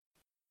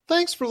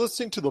Thanks for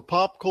listening to the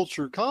Pop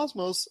Culture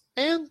Cosmos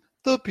and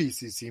the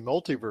PCC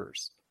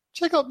Multiverse.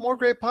 Check out more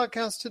great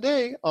podcasts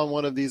today on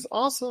one of these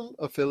awesome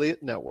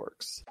affiliate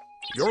networks.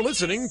 You're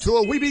listening to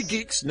a Weeby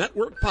Geeks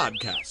Network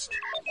podcast.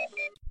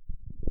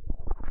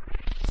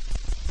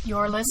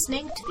 You're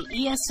listening to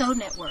the ESO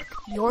Network,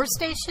 your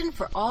station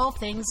for all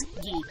things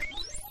geek.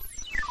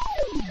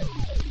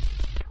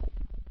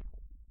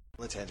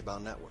 The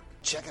Tangibound Network.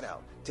 Check it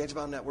out.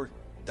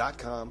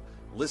 TangiboundNetwork.com.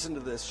 Listen to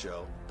this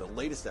show, the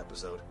latest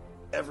episode,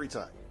 every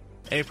time.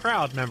 A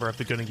proud member of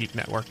the Gonna Geek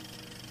Network.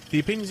 The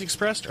opinions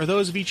expressed are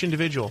those of each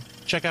individual.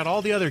 Check out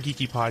all the other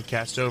geeky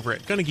podcasts over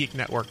at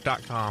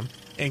GonnaGeekNetwork.com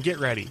and get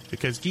ready,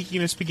 because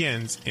geekiness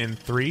begins in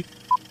 3,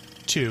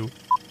 2,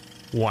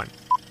 1.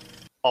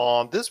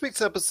 On this week's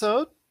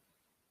episode,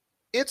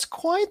 it's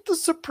quite the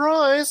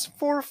surprise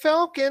for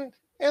Falcon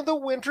and the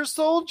Winter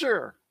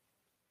Soldier.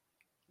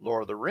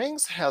 Lord of the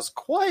Rings has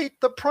quite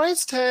the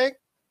price tag,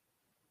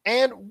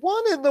 and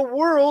what in the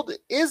world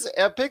is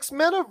Epic's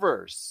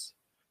metaverse?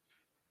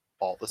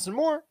 All this and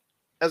more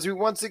as we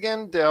once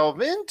again delve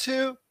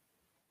into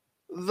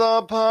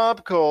the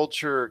pop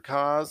culture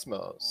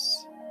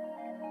cosmos.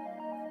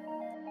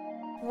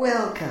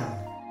 Welcome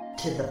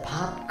to the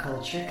Pop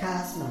Culture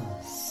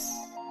Cosmos.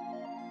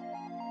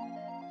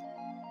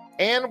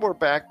 And we're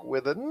back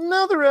with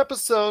another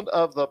episode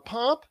of the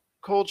Pop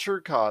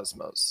Culture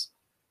Cosmos.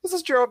 This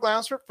is Gerald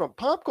Glassford from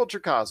Pop Culture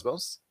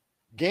Cosmos,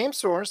 Game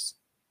Source,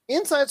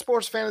 Inside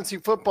Sports Fantasy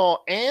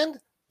Football, and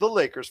the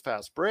Lakers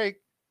Fast Break.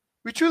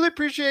 We truly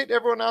appreciate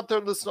everyone out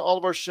there listening to all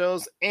of our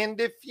shows, and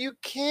if you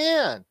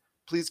can,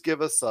 please give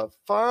us a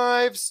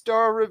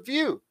 5-star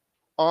review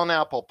on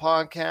Apple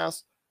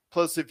Podcasts.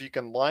 Plus, if you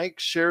can like,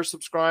 share,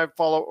 subscribe,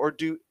 follow, or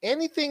do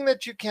anything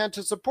that you can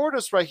to support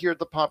us right here at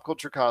the Pop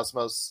Culture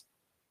Cosmos,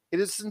 it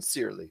is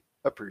sincerely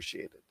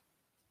appreciated.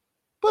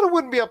 But it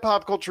wouldn't be a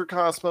Pop Culture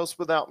Cosmos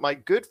without my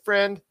good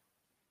friend.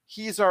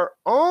 He's our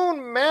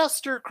own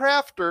master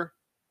crafter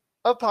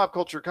of Pop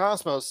Culture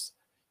Cosmos.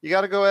 You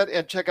got to go ahead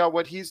and check out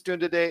what he's doing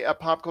today at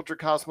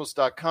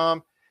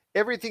popculturecosmos.com.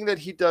 Everything that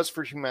he does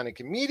for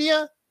Humanica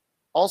Media.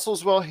 Also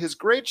as well, his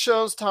great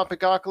shows,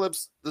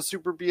 Topicocalypse, the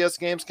Super BS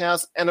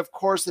Gamescast, and of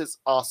course his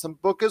awesome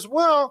book as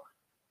well,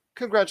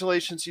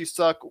 Congratulations You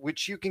Suck,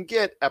 which you can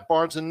get at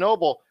Barnes &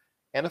 Noble.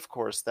 And of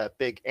course, that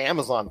big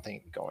Amazon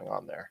thing going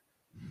on there.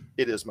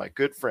 It is my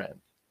good friend.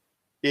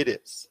 It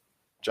is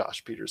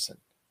Josh Peterson.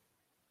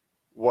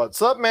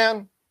 What's up,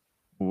 man?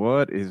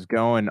 What is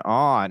going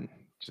on?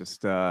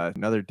 Just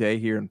another day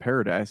here in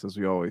paradise, as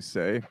we always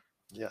say.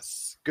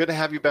 Yes. Good to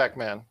have you back,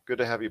 man. Good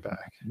to have you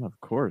back. Of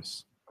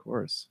course.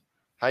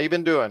 How you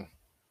been doing?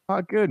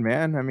 Good,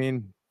 man. I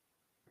mean,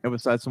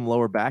 besides some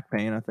lower back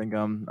pain, I think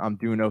I'm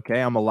doing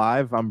okay. I'm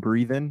alive. I'm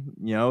breathing.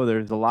 You know,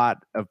 there's a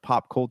lot of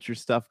pop culture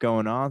stuff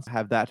going on. So I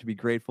have that to be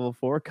grateful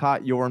for.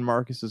 Caught your and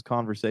Marcus's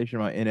conversation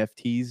about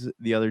NFTs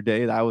the other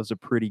day. That was a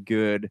pretty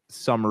good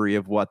summary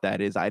of what that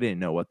is. I didn't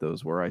know what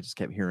those were. I just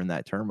kept hearing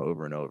that term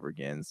over and over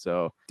again.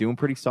 So doing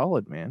pretty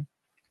solid, man.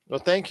 Well,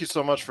 thank you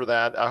so much for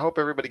that. I hope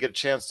everybody get a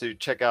chance to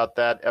check out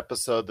that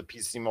episode, the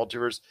PC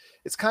Multiverse.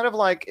 It's kind of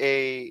like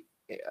a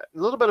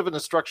little bit of an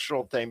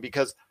instructional thing,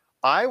 because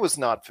I was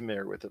not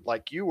familiar with it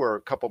like you were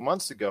a couple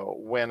months ago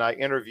when I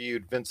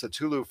interviewed Vince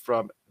Atulu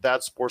from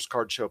That Sports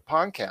Card Show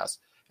podcast.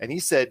 And he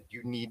said,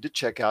 you need to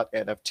check out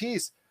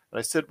NFTs. And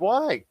I said,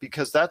 why?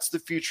 Because that's the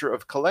future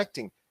of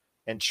collecting.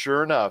 And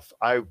sure enough,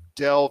 I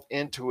delved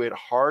into it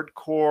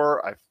hardcore.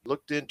 I've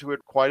looked into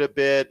it quite a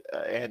bit.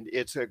 And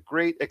it's a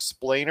great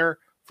explainer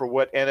for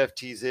what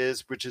NFTs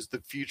is, which is the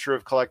future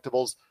of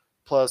collectibles.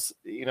 Plus,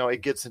 you know,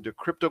 it gets into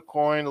crypto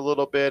coin a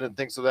little bit and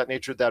things of that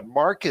nature that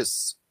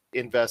Marcus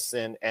invests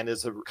in and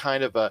is a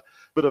kind of a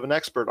bit of an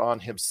expert on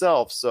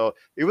himself. So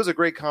it was a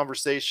great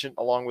conversation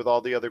along with all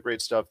the other great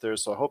stuff there.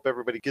 So I hope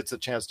everybody gets a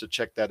chance to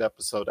check that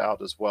episode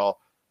out as well.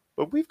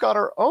 But we've got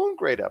our own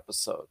great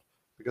episode,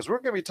 because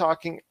we're going to be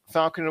talking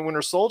Falcon and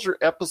Winter Soldier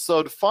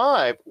episode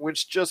 5,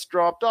 which just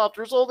dropped off.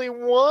 There's only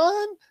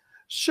one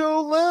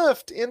show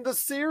left in the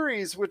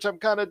series, which I'm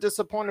kind of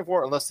disappointed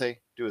for, unless they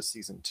do a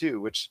season 2,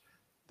 which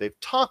they've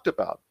talked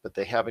about, but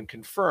they haven't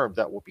confirmed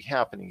that will be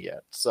happening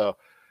yet. So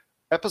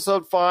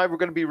episode 5, we're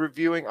going to be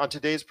reviewing on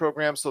today's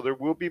program, so there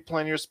will be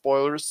plenty of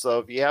spoilers. So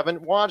if you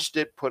haven't watched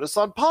it, put us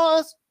on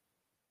pause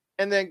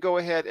and then go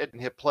ahead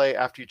and hit play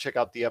after you check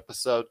out the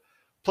episode.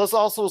 Plus,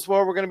 also as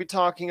well, we're going to be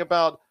talking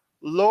about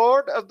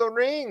Lord of the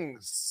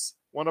Rings,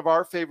 one of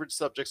our favorite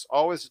subjects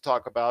always to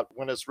talk about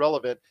when it's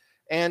relevant.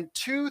 And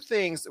 2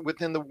 things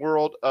within the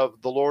world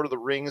of the Lord of the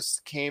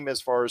Rings came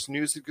as far as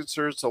news is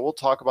concerned, so we'll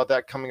talk about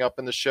that coming up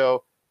in the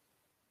show.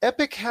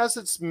 Epic has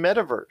its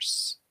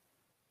metaverse.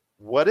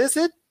 What is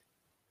it?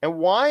 And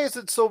why is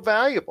it so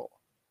valuable?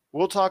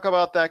 We'll talk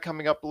about that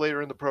coming up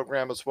later in the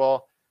program as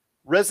well.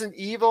 Resident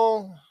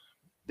Evil,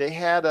 they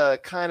had a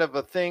kind of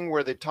a thing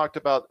where they talked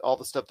about all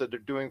the stuff that they're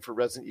doing for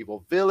Resident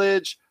Evil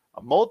Village,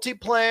 a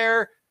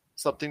multiplayer,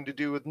 something to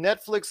do with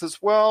Netflix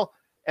as well.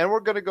 And we're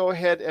going to go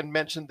ahead and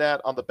mention that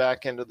on the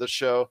back end of the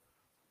show.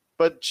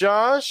 But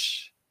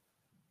Josh,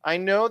 I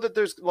know that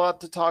there's a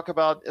lot to talk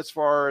about as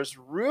far as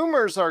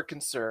rumors are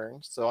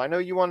concerned. So I know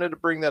you wanted to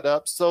bring that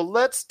up. So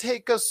let's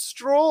take a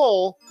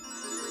stroll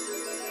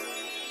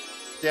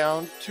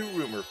down to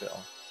Rumorville.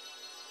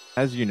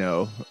 As you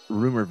know,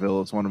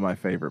 Rumorville is one of my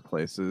favorite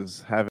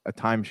places. Have a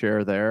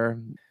timeshare there.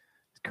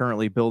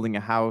 Currently building a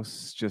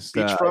house. Just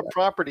Beachfront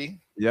property.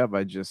 Yep,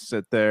 I just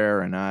sit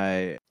there and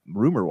I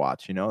rumor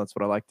watch. That's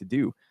what I like to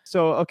do.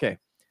 So, okay.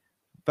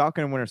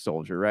 Falcon and Winter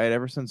Soldier, right?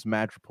 Ever since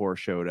Madripoor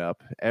showed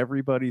up,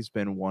 everybody's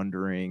been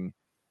wondering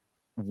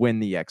when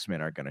the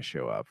X-Men are going to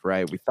show up,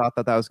 right? We thought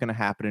that was going to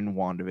happen in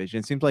WandaVision.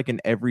 It seems like in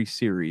every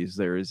series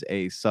there is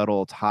a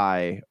subtle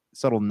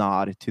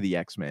nod to the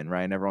X-Men,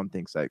 right? And everyone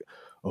thinks like,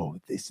 oh,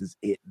 this is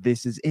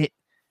it.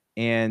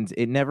 And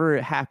it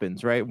never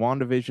happens, right?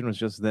 WandaVision was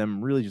just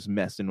them really just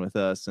messing with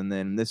us. And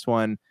then this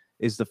one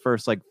is the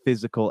first like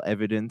physical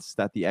evidence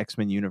that the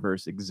X-Men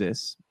universe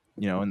exists,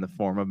 in the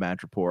form of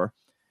Madripoor.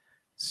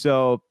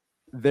 So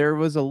there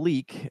was a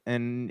leak,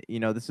 and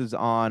this is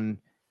on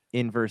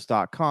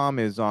inverse.com,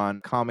 is on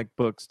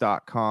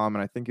comicbooks.com,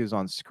 and I think it was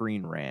on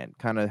Screen Rant.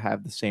 Kind of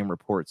have the same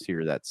reports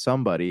here that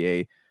somebody,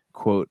 a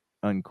quote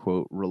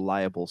unquote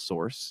reliable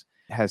source,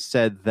 has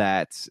said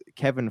that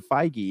Kevin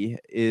Feige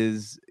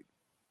is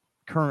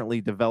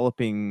currently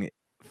developing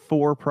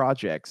 4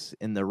 projects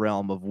in the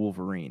realm of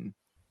Wolverine.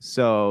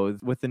 So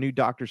with the new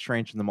Doctor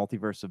Strange and the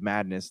Multiverse of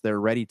Madness,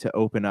 they're ready to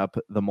open up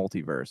the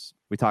multiverse.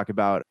 We talk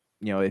about,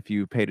 if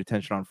you paid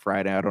attention on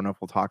Friday, I don't know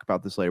if we'll talk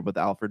about this later, but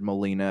Alfred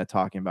Molina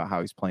talking about how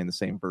he's playing the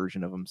same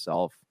version of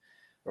himself.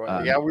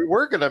 Yeah, we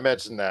were going to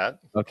mention that.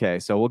 Okay,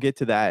 so we'll get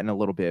to that in a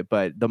little bit,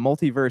 but the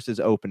multiverse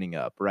is opening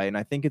up, right? And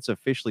I think it's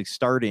officially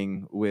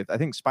starting with, I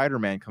think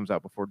Spider-Man comes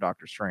out before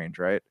Doctor Strange,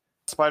 right?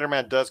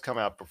 Spider-Man does come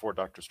out before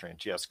Doctor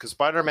Strange, yes, because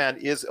Spider-Man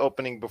is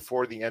opening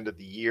before the end of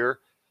the year.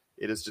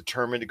 It is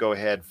determined to go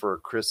ahead for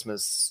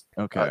Christmas.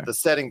 Okay. The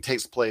setting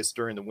takes place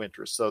during the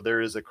winter, so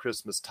there is a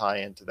Christmas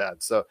tie-in to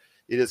that. So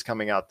it is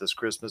coming out this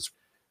Christmas.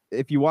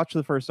 If you watch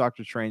the first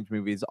Doctor Strange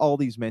movies, all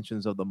these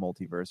mentions of the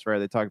multiverse, right?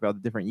 They talk about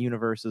the different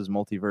universes,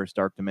 multiverse,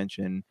 dark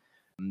dimension,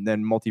 and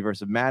then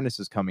Multiverse of Madness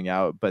is coming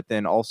out. But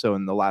then also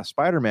in the last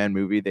Spider-Man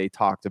movie, they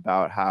talked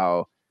about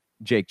how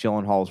Jake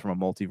Gyllenhaal is from a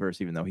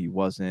multiverse, even though he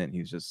wasn't. He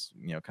was just,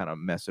 kind of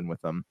messing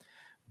with them.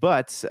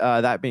 But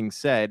that being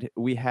said,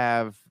 we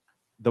have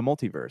the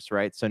multiverse,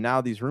 right? So now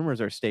these rumors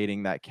are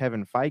stating that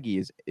Kevin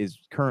Feige is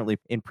currently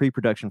in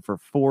pre-production for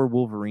 4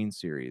 Wolverine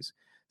series.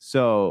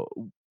 So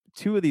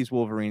 2 of these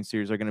Wolverine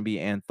series are going to be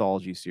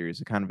anthology series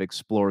to kind of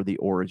explore the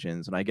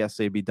origins. And I guess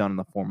they'd be done in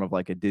the form of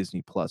like a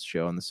Disney Plus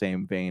show in the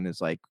same vein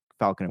as like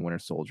Falcon and Winter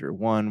Soldier.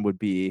 One would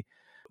be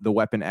the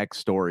Weapon X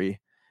story.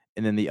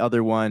 And then the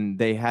other one,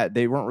 they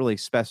weren't really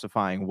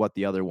specifying what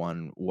the other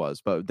one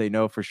was, but they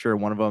know for sure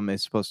one of them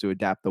is supposed to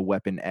adapt the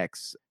Weapon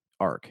X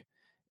arc.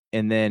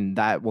 And then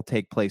that will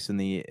take place in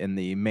the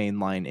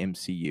mainline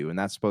MCU. And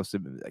that's supposed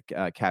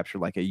to capture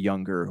like a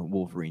younger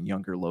Wolverine,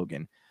 younger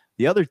Logan.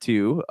 The other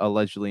 2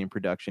 allegedly in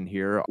production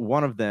here,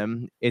 one of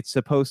them, it's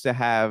supposed to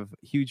have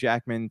Hugh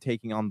Jackman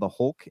taking on the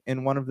Hulk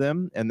in one of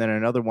them, and then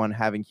another one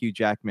having Hugh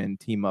Jackman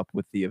team up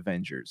with the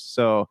Avengers.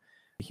 So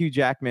Hugh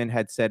Jackman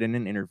had said in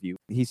an interview,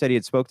 he said he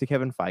had spoke to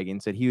Kevin Feige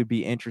and said he would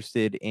be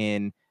interested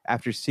in,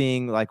 after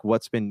seeing like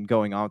what's been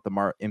going on with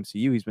the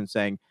MCU, he's been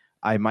saying,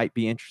 I might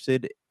be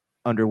interested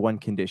under one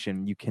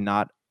condition: you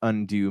cannot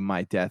undo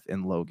my death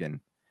in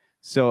Logan.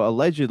 So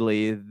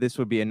allegedly, this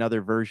would be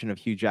another version of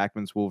Hugh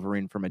Jackman's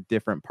Wolverine from a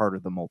different part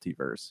of the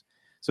multiverse.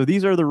 So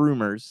these are the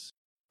rumors.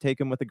 Take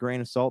them with a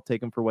grain of salt. Take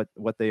them for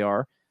what they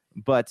are.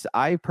 But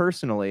I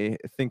personally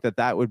think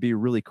that would be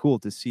really cool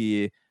to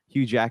see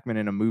Hugh Jackman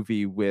in a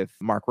movie with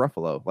Mark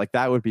Ruffalo. Like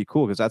that would be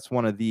cool because that's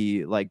one of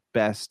the like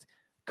best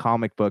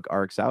comic book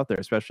arcs out there,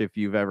 especially if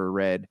you've ever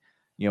read,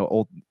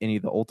 any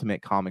of the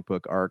Ultimate comic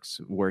book arcs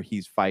where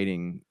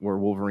where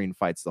Wolverine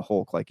fights the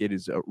Hulk. Like it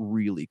is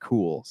really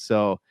cool.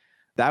 So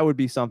that would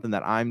be something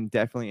that I'm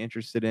definitely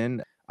interested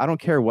in. I don't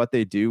care what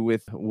they do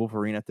with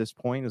Wolverine at this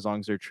point, as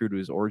long as they're true to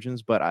his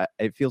origins. But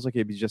it feels like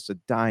it'd be just a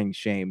dying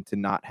shame to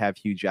not have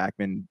Hugh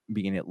Jackman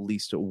be in at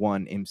least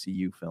one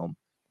MCU film.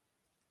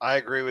 I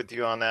agree with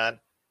you on that.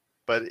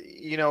 But,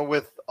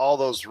 with all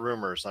those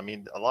rumors, I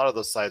mean, a lot of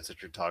those sites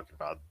that you're talking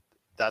about,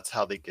 that's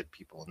how they get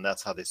people, and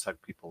that's how they suck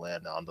people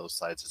in on those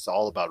sites. It's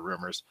all about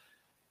rumors.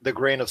 The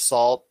grain of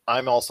salt,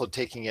 I'm also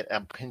taking it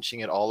and pinching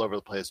it all over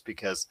the place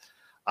because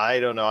I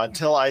don't know,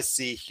 until I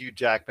see Hugh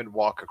Jackman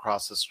walk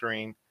across the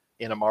screen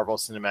in a Marvel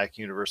Cinematic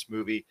Universe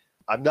movie,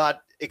 I'm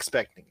not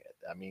expecting it.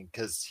 I mean,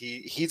 because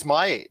he's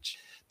my age.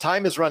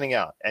 Time is running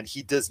out, and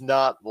he does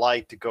not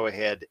like to go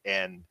ahead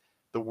and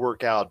the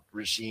workout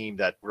regime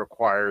that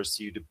requires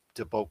you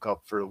to bulk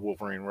up for the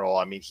Wolverine role.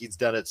 I mean, he's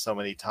done it so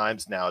many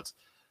times now.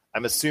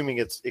 I'm assuming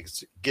it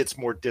gets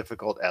more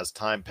difficult as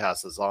time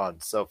passes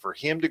on. So for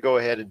him to go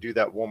ahead and do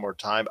that one more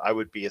time, I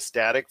would be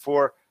ecstatic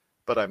for,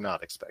 but I'm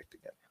not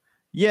expecting it.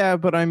 Yeah,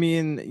 but I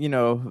mean,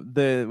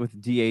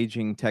 with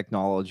de-aging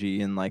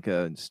technology and like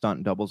a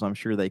stunt doubles, I'm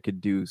sure they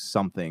could do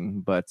something.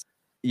 But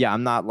yeah,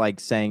 I'm not like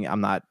saying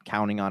I'm not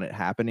counting on it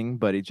happening,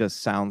 but it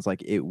just sounds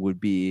like it would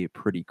be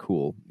pretty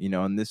cool,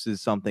 and this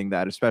is something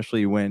that,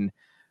 especially when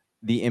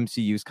the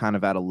MCU's kind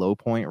of at a low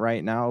point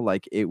right now,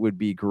 like it would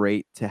be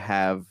great to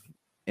have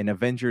an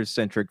Avengers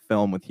centric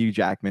film with Hugh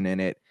Jackman in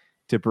it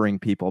to bring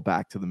people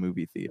back to the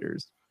movie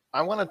theaters.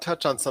 I want to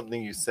touch on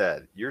something you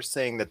said. You're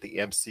saying that the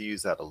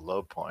MCU's at a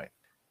low point.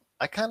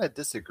 I kind of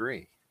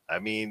disagree. I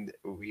mean,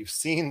 we've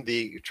seen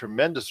the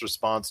tremendous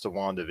response to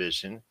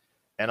WandaVision,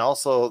 and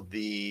also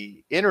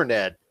the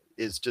internet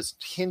is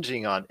just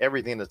hinging on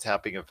everything that's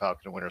happening in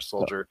Falcon and Winter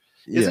Soldier.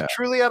 Is it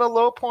truly at a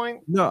low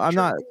point? No, I'm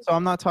not. So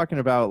I'm not talking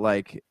about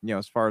like,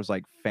 as far as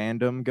like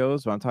fandom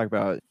goes, but I'm talking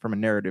about from a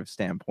narrative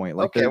standpoint.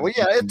 Like, okay, well,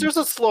 yeah, there's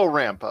a slow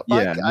ramp up.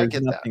 Yeah, I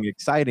get nothing that.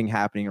 exciting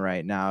happening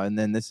right now. And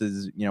then this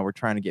is, we're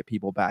trying to get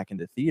people back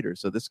into theaters.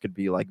 So this could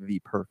be like the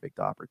perfect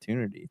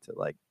opportunity to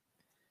like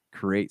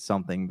create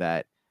something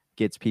that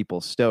gets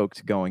people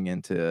stoked going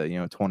into,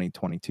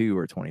 2022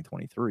 or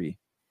 2023.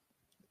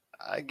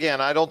 Again,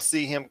 I don't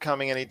see him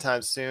coming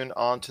anytime soon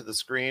onto the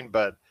screen,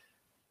 but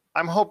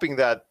I'm hoping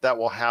that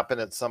will happen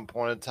at some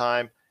point in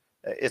time.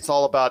 It's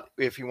all about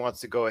if he wants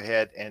to go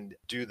ahead and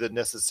do the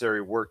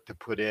necessary work to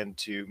put in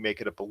to make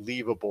it a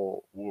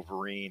believable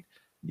Wolverine.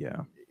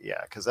 Yeah,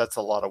 because that's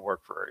a lot of work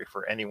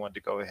for anyone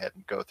to go ahead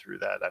and go through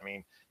that. I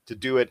mean, to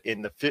do it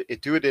in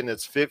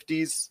its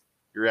 50s,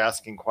 you're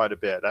asking quite a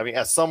bit. I mean,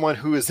 as someone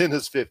who is in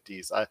his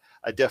 50s, I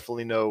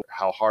definitely know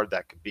how hard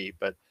that could be.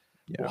 But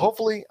well,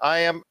 hopefully, I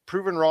am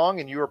proven wrong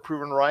and you are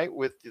proven right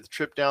with the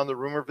trip down to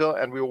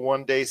Rumorville, and we will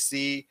one day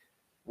see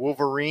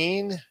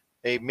Wolverine,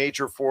 a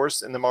major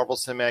force in the Marvel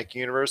Cinematic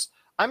Universe.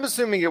 I'm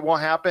assuming it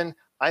won't happen.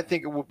 I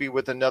think it will be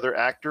with another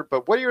actor.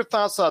 But what are your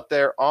thoughts out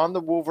there on the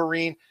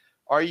Wolverine?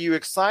 Are you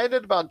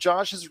excited about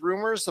Josh's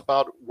rumors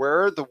about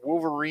where the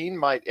Wolverine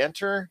might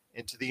enter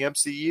into the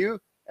MCU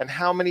and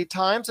how many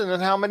times and in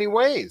how many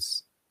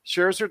ways?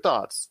 Share us your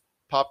thoughts.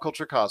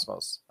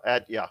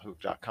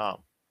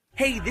 popculturecosmos@yahoo.com.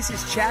 Hey, this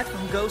is Chad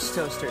from Ghost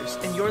Toasters,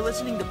 and you're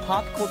listening to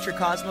Pop Culture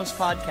Cosmos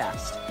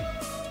Podcast.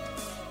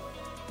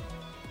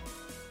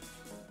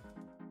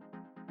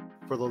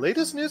 For the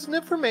latest news and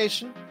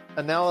information,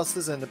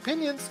 analysis and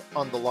opinions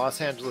on the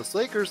Los Angeles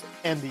Lakers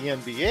and the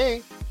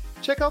NBA,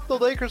 check out the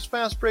Lakers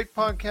Fast Break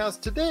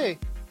podcast today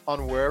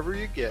on wherever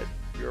you get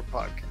your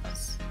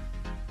podcasts.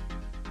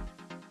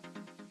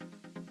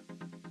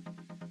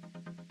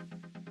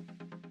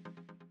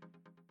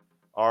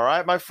 All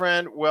right, my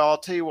friend. Well, I'll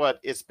tell you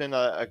what, it's been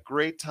a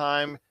great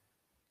time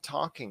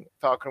talking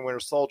Falcon and Winter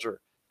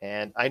Soldier.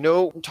 And I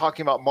know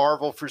talking about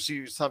Marvel for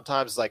you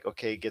sometimes is like,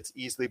 okay, it gets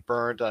easily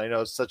burned. And I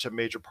know it's such a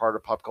major part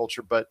of pop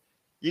culture, but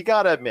you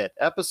got to admit,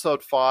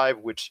 episode 5,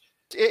 which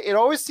it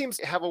always seems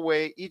to have a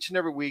way each and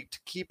every week to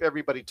keep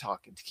everybody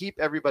talking, to keep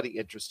everybody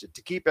interested,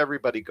 to keep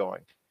everybody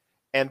going.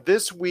 And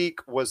this week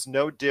was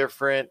no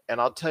different.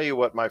 And I'll tell you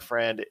what, my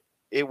friend,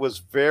 it was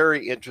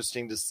very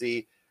interesting to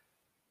see.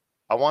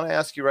 I want to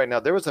ask you right now,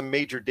 there was a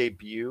major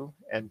debut,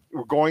 and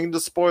we're going into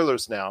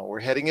spoilers now. We're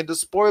heading into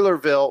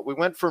Spoilerville. We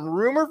went from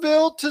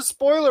Rumorville to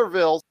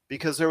Spoilerville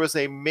because there was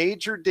a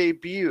major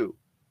debut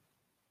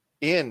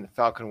in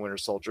Falcon and Winter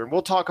Soldier. And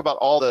we'll talk about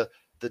all the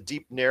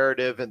deep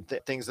narrative and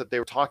things that they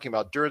were talking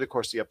about during the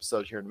course of the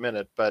episode here in a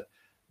minute. But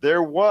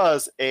there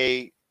was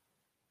a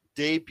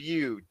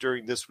debut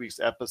during this week's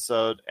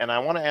episode, and I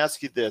want to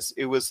ask you this.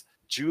 It was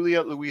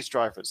Julia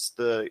Louis-Dreyfus,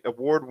 the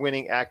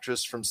award-winning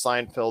actress from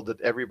Seinfeld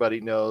that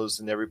everybody knows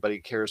and everybody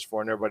cares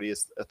for and everybody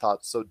has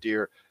thought so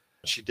dear.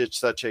 She did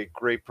such a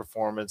great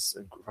performance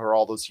for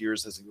all those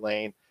years as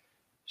Elaine.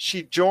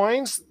 She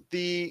joins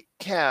the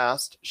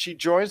cast. She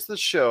joins the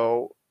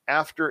show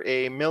after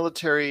a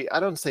military,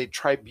 I don't say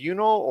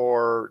tribunal,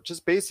 or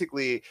just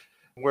basically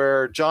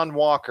where John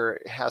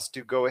Walker has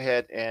to go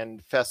ahead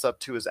and fess up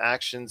to his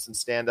actions and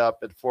stand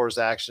up for his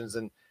actions,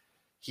 and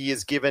he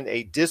is given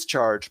a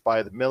discharge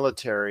by the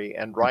military,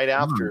 and right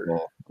after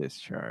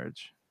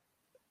discharge.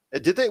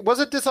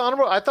 Was it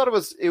dishonorable? I thought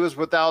it was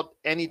without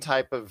any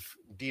type of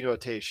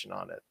denotation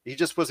on it. He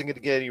just wasn't going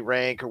to get any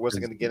rank or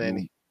wasn't going to get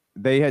any.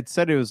 They had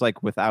said it was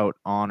like without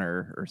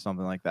honor or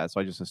something like that,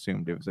 so I just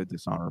assumed it was a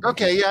dishonorable.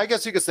 Okay, yeah, I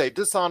guess you could say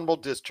dishonorable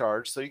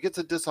discharge. So he gets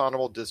a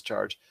dishonorable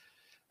discharge,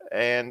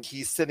 and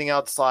he's sitting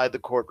outside the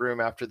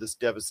courtroom after this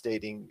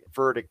devastating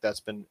verdict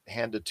that's been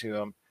handed to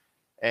him,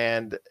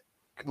 and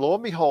lo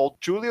and behold,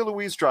 Julia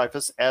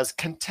Louis-Dreyfus as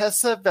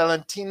Contessa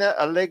Valentina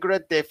Allegra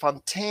de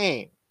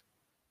Fontaine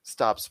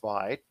stops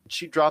by.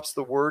 She drops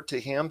the word to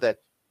him that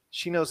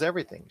she knows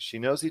everything. She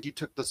knows that he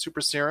took the super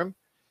serum.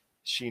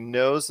 She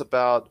knows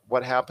about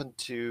what happened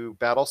to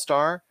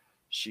Battlestar.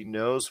 She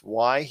knows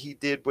why he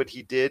did what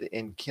he did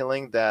in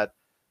killing that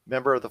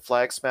member of the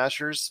Flag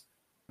Smashers.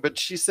 But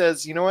she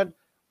says, you know what?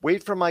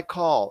 Wait for my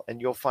call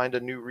and you'll find a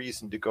new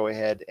reason to go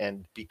ahead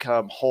and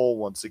become whole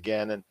once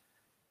again. And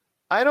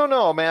I don't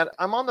know, man.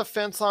 I'm on the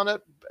fence on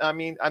it. I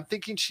mean, I'm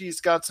thinking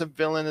she's got some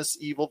villainous,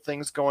 evil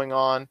things going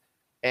on.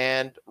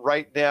 And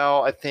right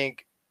now, I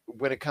think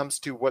when it comes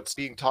to what's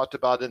being talked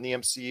about in the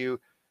MCU,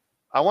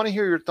 I want to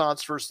hear your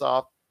thoughts first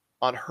off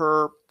on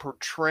her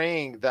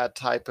portraying that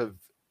type of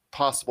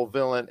possible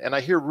villain. And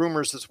I hear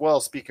rumors as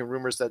well, speaking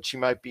rumors, that she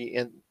might be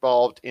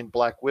involved in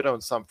Black Widow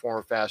in some form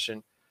or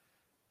fashion,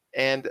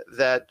 and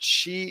that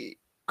she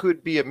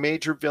could be a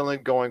major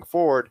villain going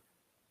forward.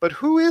 But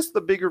who is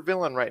the bigger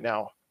villain right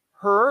now?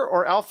 Her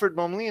or Alfred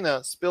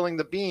Molina spilling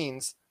the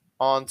beans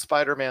on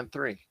Spider-Man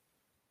 3?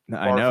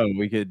 I know.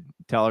 We could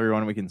tell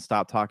everyone we can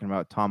stop talking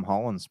about Tom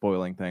Holland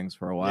spoiling things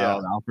for a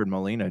while. Yeah. Alfred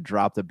Molina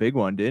dropped a big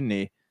one, didn't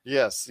he?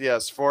 Yes.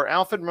 For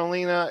Alfred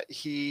Molina,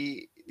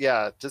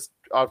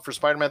 for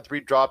Spider-Man 3,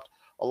 dropped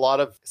a lot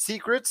of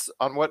secrets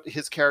on what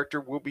his character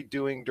will be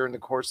doing during the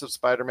course of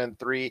Spider-Man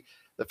 3.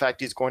 The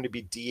fact he's going to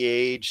be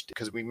de-aged,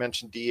 because we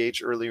mentioned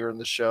de-age earlier in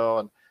the show.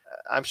 And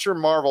I'm sure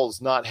Marvel's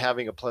not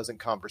having a pleasant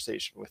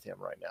conversation with him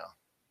right now.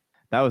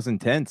 That was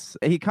intense.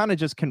 He kind of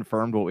just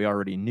confirmed what we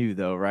already knew,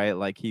 though, right?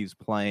 Like, he's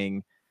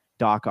playing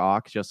Doc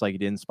Ock just like he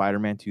did in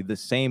Spider-Man 2, the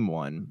same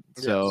one.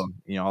 So,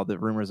 all the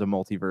rumors of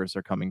multiverse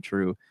are coming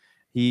true.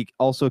 He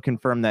also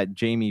confirmed that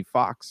Jamie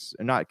Foxx,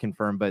 not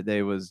confirmed, but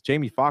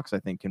Jamie Foxx, I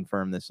think,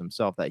 confirmed this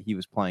himself, that he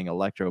was playing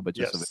Electro, but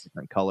just of a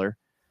different color.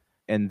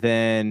 And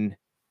then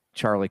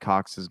Charlie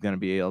Cox is going to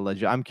be a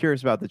legend. I'm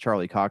curious about the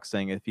Charlie Cox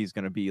thing, if he's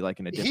going to be like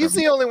in a different... He's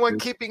the only one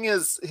keeping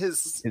his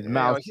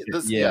mouth.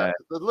 The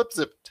lip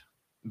zipped.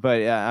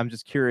 But I'm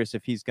just curious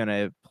if he's going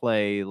to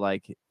play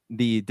like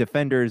the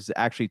Defenders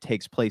actually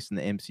takes place in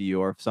the MCU,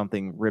 or if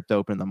something ripped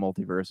open the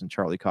multiverse and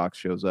Charlie Cox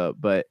shows up.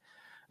 But,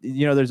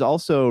 there's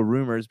also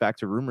rumors, back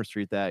to Rumor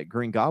Street, that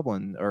Green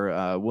Goblin,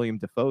 or William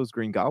Dafoe's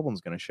Green Goblin,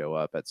 is going to show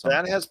up at some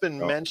point. That has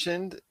been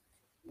mentioned.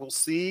 We'll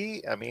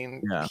see. I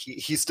mean,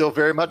 he's still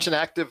very much an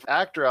active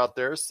actor out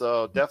there,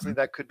 so definitely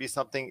that could be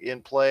something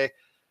in play.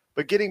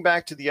 But getting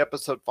back to the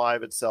episode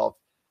 5 itself,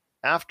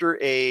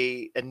 after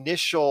a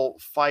initial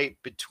fight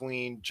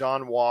between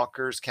John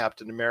Walker's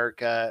Captain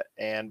America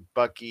and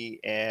Bucky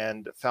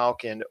and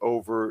Falcon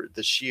over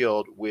the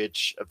shield,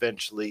 which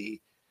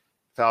eventually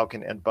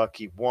Falcon and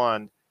Bucky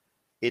won,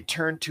 it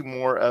turned to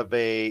more of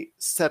a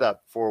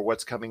setup for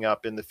what's coming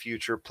up in the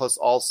future, plus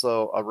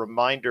also a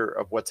reminder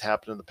of what's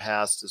happened in the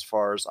past as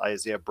far as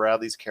Isaiah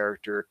Bradley's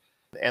character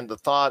and the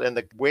thought and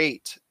the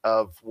weight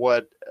of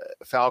what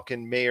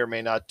Falcon may or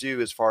may not do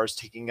as far as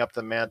taking up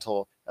the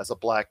mantle as a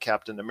Black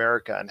Captain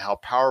America, and how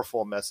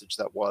powerful a message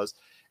that was,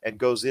 and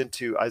goes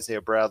into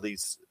Isaiah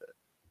Bradley's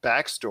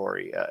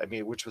backstory,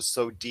 which was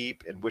so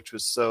deep and which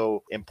was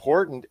so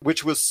important,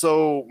 which was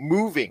so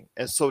moving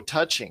and so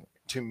touching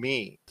to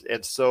me,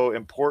 and so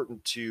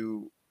important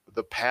to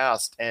the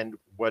past and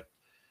what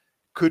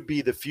could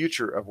be the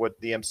future of what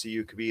the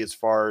MCU could be, as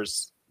far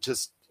as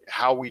just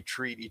how we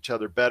treat each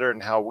other better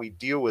and how we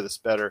deal with this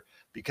better,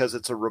 because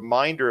it's a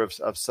reminder of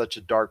such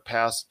a dark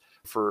past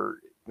for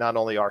not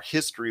only our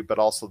history, but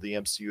also the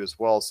MCU as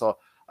well. So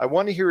I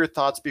want to hear your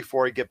thoughts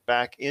before I get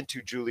back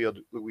into Julia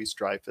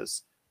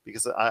Louis-Dreyfus,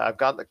 because I've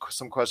got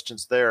some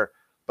questions there,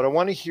 but I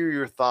want to hear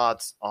your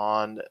thoughts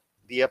on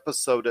the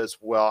episode as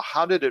well.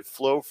 How did it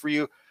flow for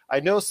you? I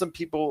know some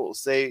people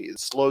say it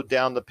slowed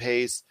down the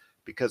pace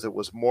because it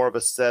was more of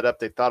a setup.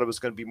 They thought it was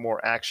going to be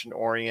more action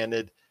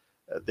oriented.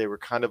 They were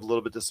kind of a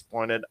little bit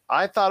disappointed.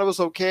 I thought it was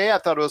okay. I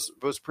thought it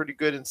was pretty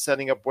good in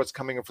setting up what's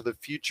coming up for the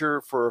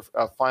future for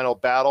a final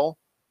battle,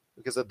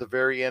 because at the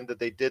very end that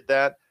they did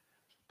that.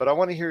 But I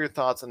want to hear your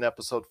thoughts on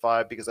episode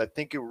 5, because I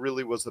think it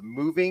really was a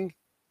moving,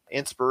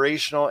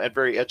 inspirational, and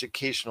very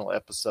educational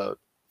episode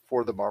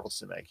for the Marvel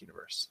Cinematic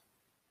Universe.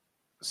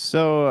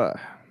 So,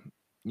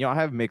 I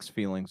have mixed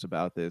feelings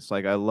about this.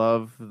 Like, I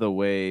love the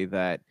way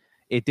that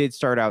it did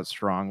start out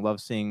strong.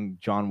 Love seeing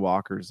John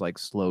Walker's like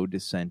slow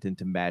descent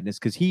into madness,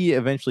 because he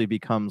eventually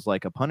becomes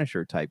like a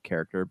Punisher type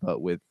character,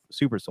 but with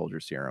super soldier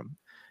serum.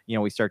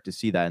 We start to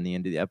see that in the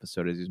end of the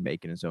episode as he's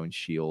making his own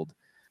shield.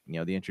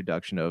 The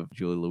introduction of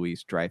Julia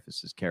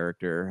Louis-Dreyfus's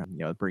character,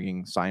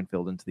 bringing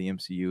Seinfeld into the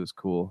MCU is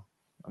cool.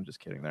 I'm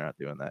just kidding. They're not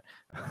doing that.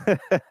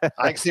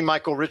 I can see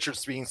Michael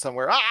Richards being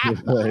somewhere.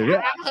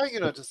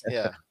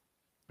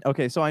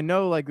 Okay, so I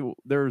know like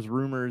there's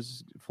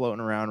rumors floating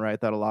around, right,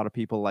 that a lot of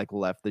people like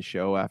left the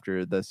show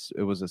after this.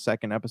 It was a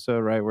second episode,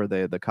 right, where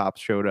the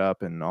cops showed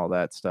up and all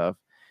that stuff.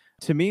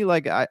 To me,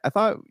 like I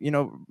thought,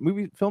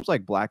 films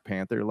like Black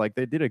Panther, like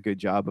they did a good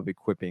job of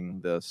equipping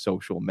the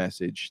social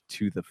message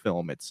to the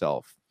film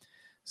itself.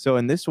 So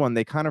in this one,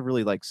 they kind of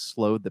really like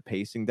slowed the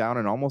pacing down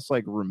and almost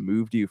like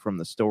removed you from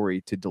the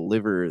story to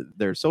deliver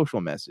their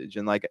social message.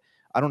 And like,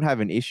 I don't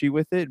have an issue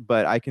with it,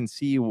 but I can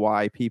see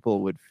why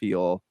people would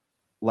feel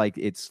like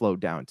it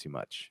slowed down too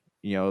much.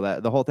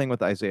 That the whole thing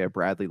with Isaiah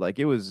Bradley, like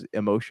it was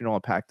emotional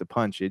and packed a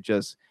punch. It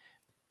just,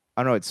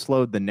 I don't know, it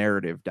slowed the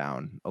narrative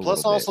down a little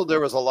bit. Plus also there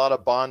was a lot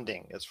of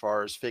bonding as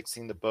far as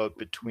fixing the boat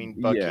between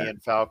Bucky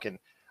and Falcon.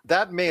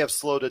 That may have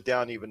slowed it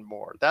down even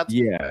more.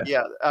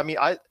 I mean,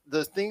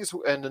 the things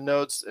and the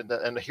notes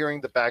and hearing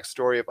the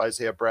backstory of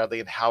Isaiah Bradley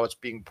and how it's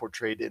being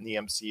portrayed in the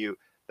MCU,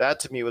 that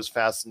to me was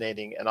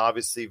fascinating. And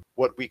obviously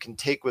what we can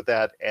take with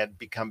that and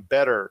become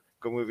better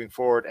moving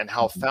forward, and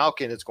how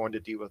Falcon is going to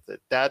deal with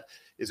it. That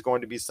is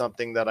going to be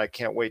something that I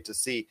can't wait to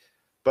see.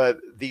 But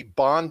the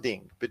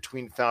bonding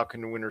between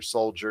Falcon and Winter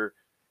Soldier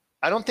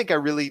I don't think I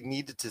really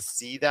needed to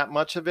see that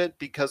much of it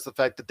because the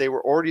fact that they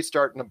were already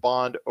starting to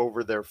bond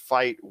over their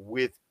fight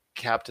with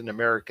Captain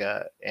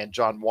America and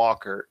John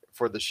Walker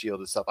for the Shield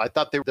and stuff. I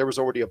thought there was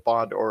already a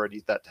bond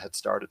already that had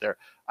started there.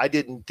 I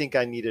didn't think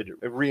I needed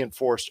it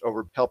reinforced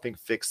over helping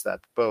fix that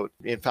boat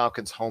in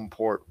Falcon's home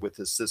port with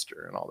his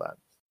sister and all that.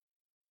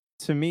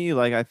 To me,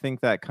 like, I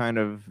think that kind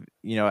of,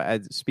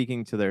 as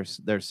speaking to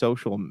their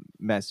social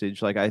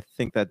message, like, I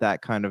think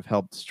that kind of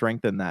helped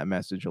strengthen that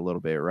message a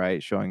little bit,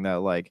 right? Showing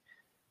that, like,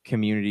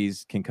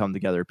 communities can come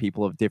together,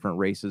 people of different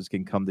races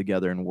can come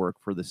together and work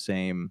for the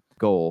same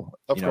goal.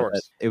 Of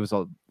course. It was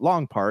a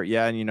long part,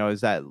 yeah, and is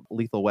that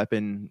Lethal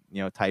Weapon,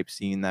 type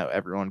scene that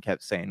everyone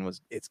kept saying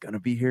was, it's going to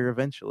be here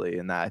eventually,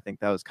 and that, I think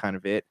that was kind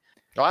of it.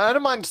 I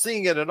don't mind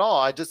seeing it at all.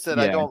 I just said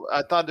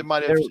I thought it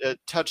might have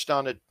touched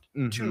on it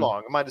too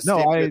long. It might have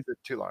stayed with it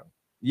too long.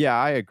 Yeah,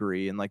 I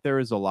agree. And like there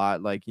was a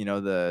lot, like,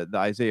 the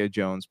Isaiah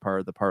Jones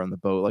part, the part on the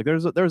boat, like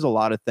there's a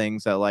lot of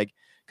things that, like,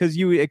 because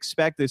you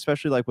expect,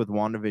 especially like with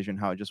WandaVision,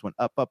 how it just went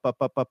up, up, up,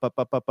 up, up, up,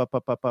 up, up, up,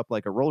 up, up, up,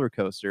 like a roller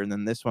coaster, and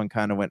then this one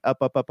kind of went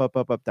up, up, up, up,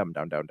 up, up, down,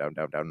 down, down, down,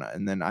 down, down,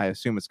 and then I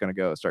assume it's going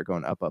to start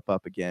going up, up,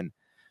 up again.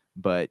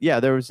 But yeah,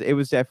 it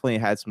was definitely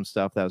had some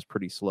stuff that was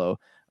pretty slow.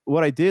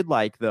 What I did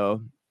like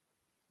though,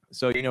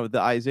 so the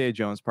Isaiah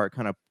Jones part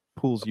kind of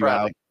pulls you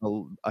out.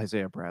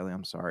 Isaiah Bradley,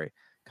 I'm sorry,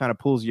 kind of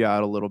pulls you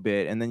out a little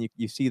bit, and then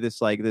you see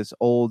this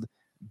old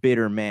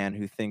bitter man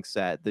who thinks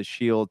that the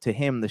Shield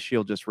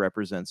just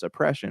represents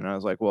oppression. And I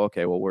was like, well,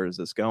 okay, well, where is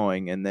this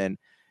going? And then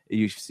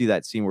you see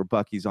that scene where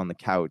Bucky's on the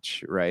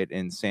couch, right,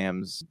 in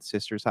Sam's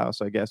sister's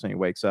house, I guess, when he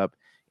wakes up.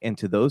 And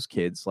to those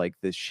kids, like,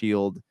 the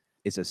Shield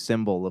is a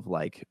symbol of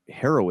like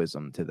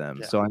heroism to them.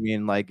 Yeah. So I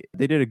mean, like,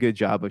 they did a good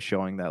job of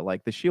showing that,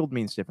 like, the Shield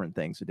means different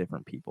things to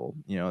different people.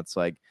 It's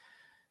like,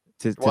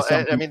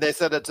 I mean, they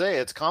said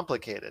it's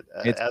complicated.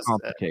 It's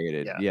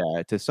complicated.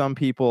 Yeah. To some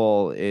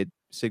people, it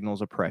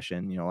signals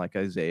oppression, like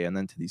Isaiah, and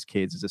then to these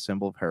kids, it's a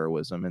symbol of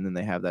heroism. And then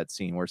they have that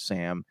scene where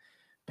Sam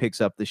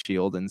picks up the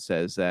Shield and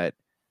says that,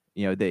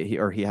 he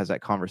has that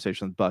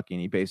conversation with Bucky,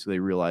 and he basically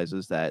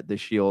realizes that the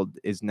Shield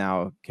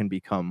can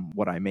become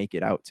what I make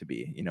it out to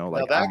be. Like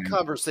now that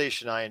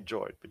conversation I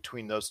enjoyed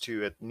between those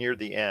two at near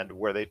the end,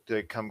 where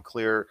they come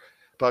clear.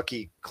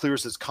 Bucky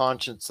clears his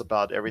conscience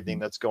about everything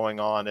that's going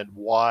on and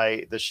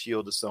why the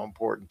Shield is so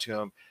important to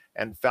him.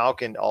 And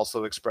Falcon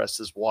also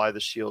expresses why the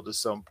Shield is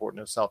so important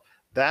to himself.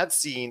 That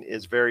scene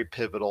is very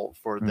pivotal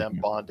for them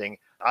bonding.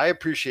 I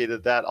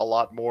appreciated that a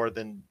lot more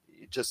than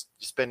just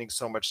spending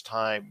so much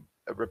time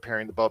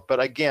repairing the boat. But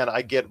again,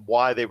 I get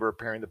why they were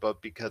repairing the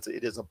boat, because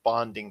it is a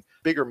bonding,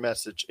 bigger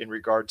message in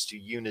regards to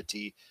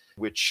unity,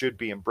 which should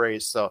be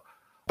embraced. So,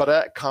 but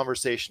that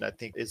conversation, I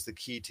think, is the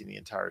key to the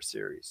entire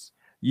series.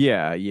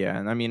 Yeah.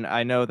 And I mean,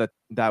 I know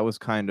that was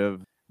kind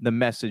of the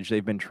message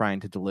they've been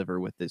trying to deliver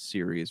with this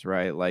series,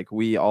 right? Like,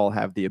 we all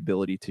have the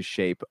ability to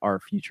shape our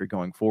future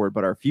going forward,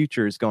 but our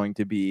future is going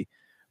to be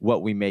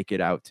what we make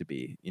it out to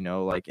be,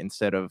 like,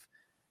 instead of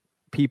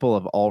people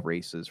of all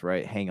races,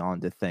 right, hang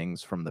on to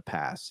things from the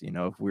past.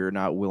 If we're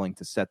not willing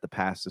to set the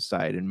past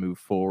aside and move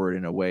forward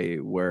in a way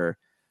where,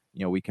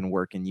 we can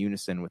work in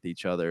unison with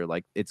each other,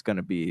 like, it's going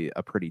to be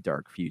a pretty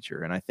dark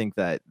future. And I think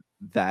that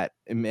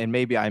and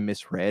maybe I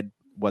misread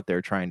what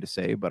they're trying to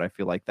say, but I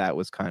feel like that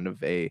was kind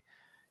of a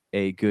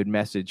good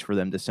message for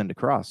them to send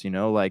across.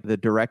 Like, the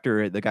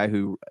director,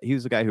 he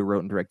was the guy who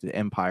wrote and directed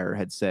Empire,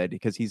 had said,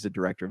 because he's the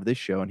director of this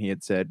show, and he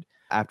had said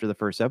after the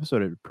first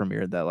episode had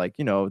premiered that, like,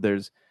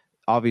 there's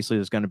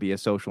going to be a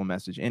social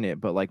message in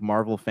it, but like,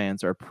 Marvel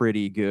fans are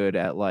pretty good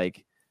at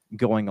like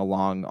going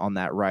along on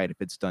that ride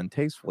if it's done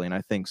tastefully. And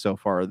I think so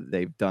far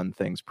they've done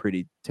things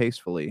pretty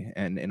tastefully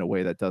and in a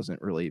way that doesn't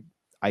really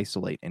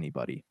isolate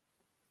anybody.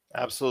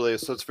 Absolutely.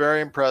 So it's very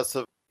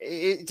impressive.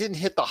 It didn't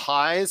hit the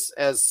highs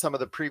as some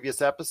of the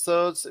previous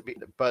episodes,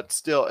 but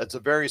still, it's a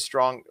very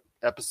strong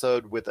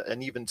episode with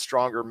an even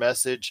stronger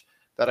message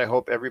that I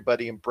hope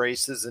everybody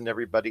embraces and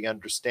everybody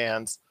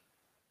understands.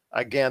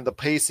 Again, the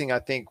pacing, I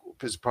think,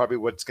 is probably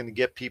what's going to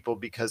get people,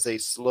 because they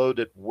slowed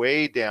it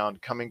way down,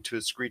 coming to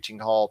a screeching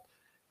halt.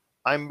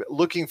 I'm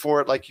looking for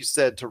it, like you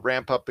said, to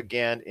ramp up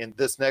again in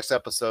this next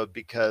episode,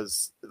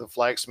 because the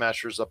Flag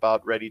Smasher's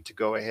about ready to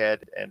go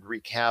ahead and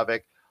wreak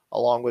havoc,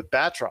 along with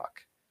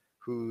Batroc,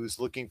 who's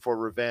looking for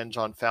revenge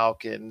on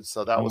Falcon.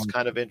 So that was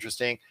kind of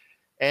interesting.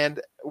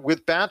 And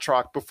with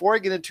Batroc, before I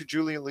get into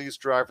Julia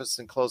Louis-Dreyfus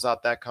and close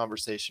out that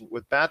conversation,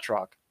 with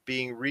Batroc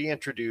being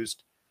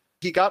reintroduced,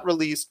 he got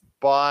released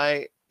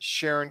by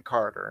Sharon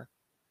Carter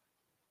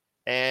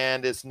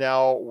and is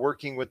now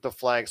working with the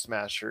Flag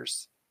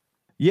Smashers.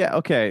 Yeah,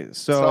 okay.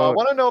 So I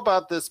want to know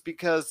about this,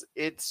 because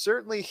it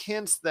certainly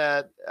hints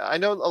that, I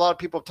know a lot of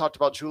people have talked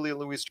about Julia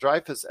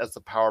Louis-Dreyfus as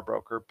the power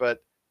broker, but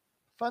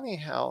funny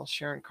how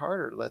Sharon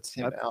Carter lets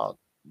him out.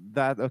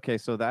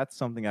 So that's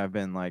something I've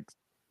been like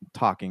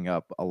talking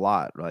up a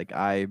lot. Like,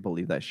 I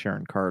believe that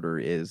Sharon Carter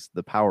is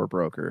the power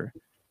broker.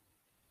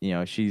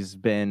 She's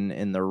been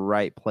in the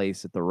right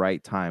place at the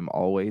right time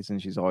always,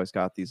 and she's always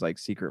got these like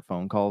secret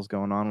phone calls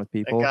going on with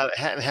people.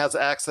 And has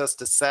access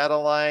to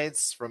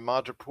satellites from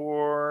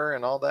Madripoor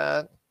and all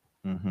that.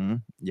 Mm-hmm.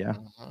 Yeah.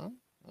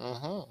 Mm-hmm.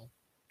 Mm-hmm.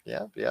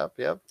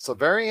 Yep. So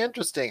very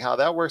interesting how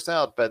that works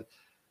out. But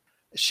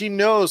she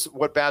knows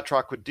what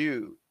Batroc would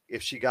do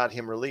if she got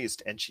him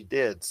released, and she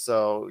did.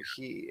 So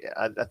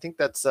I think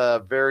that's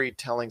a very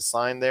telling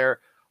sign there.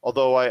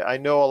 Although I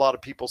know a lot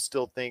of people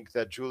still think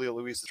that Julia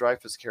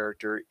Louis-Dreyfus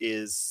character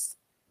is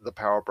the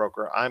power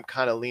broker. I'm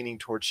kind of leaning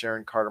towards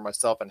Sharon Carter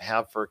myself, and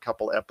have for a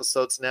couple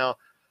episodes now.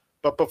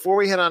 But before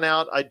we head on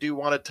out, I do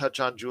want to touch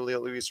on Julia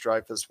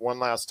Louis-Dreyfus one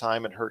last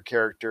time and her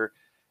character,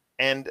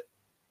 and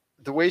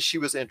the way she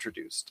was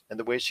introduced and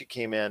the way she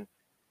came in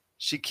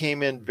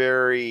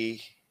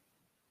very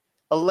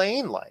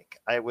Elaine-like,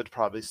 I would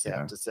probably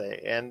have to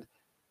say. And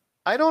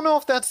I don't know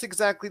if that's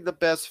exactly the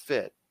best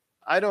fit.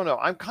 I don't know.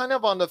 I'm kind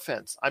of on the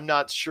fence. I'm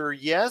not sure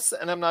yes,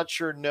 and I'm not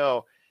sure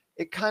no.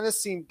 It kind of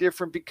seemed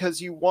different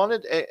because you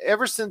wanted,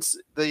 ever since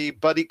the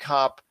buddy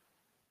cop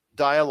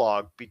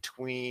dialogue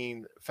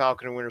between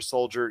Falcon and Winter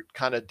Soldier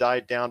kind of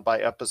died down by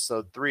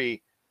episode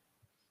 3,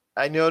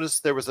 I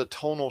noticed there was a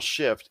tonal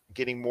shift,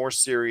 getting more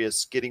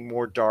serious, getting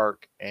more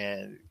dark,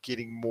 and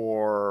getting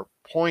more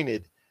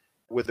pointed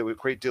with a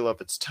great deal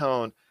of its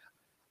tone.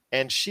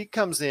 And she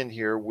comes in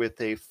here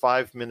with a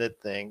 5-minute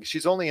thing.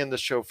 She's only in the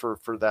show for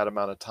that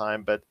amount of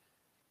time, but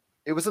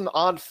it was an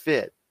odd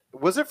fit.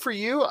 Was it for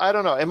you? I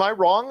don't know. Am I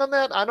wrong on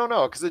that? I don't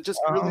know, because it just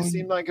really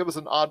seemed like it was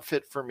an odd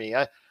fit for me.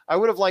 I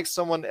would have liked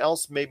someone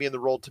else maybe in the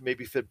role to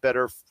maybe fit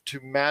better to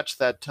match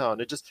that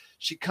tone.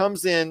 She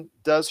comes in,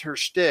 does her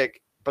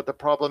shtick, but the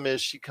problem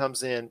is she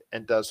comes in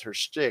and does her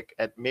shtick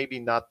at maybe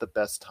not the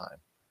best time.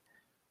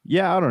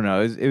 Yeah, I don't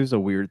know. It was a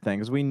weird thing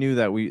because we knew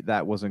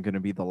that wasn't going to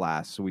be the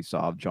last we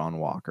saw of John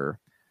Walker.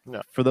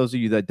 No. For those of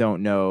you that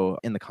don't know,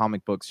 in the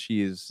comic books,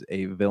 she is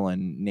a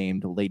villain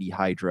named Lady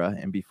Hydra,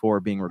 and before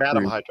being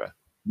recruited,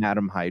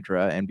 Madam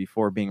Hydra, and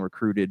before being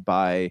recruited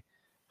by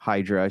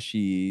Hydra,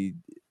 she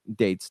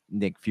dates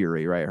Nick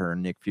Fury, right? Her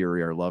and Nick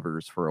Fury are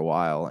lovers for a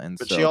while,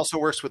 but she also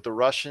works with the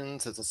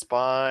Russians as a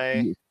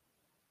spy.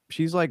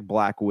 She's like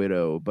Black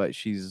Widow, but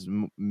she's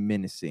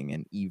menacing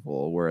and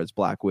evil, whereas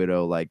Black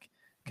Widow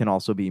can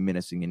also be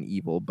menacing and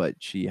evil, but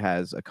she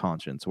has a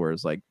conscience,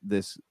 whereas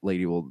this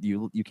lady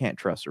you can't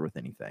trust her with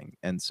anything.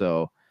 And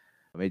so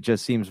it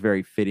just seems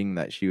very fitting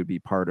that she would be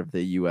part of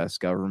the US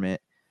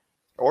government.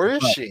 Or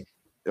is she?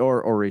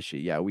 Or is she?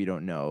 Yeah, we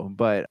don't know.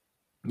 But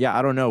yeah,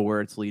 I don't know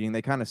where it's leading.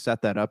 They kind of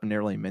set that up and never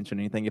really mentioned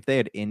anything. If they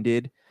had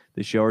ended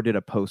the show or did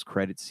a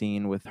post-credit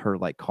scene with her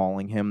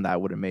calling him,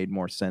 that would have made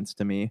more sense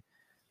to me.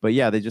 But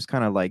yeah, they just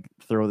kind of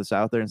throw this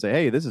out there and say,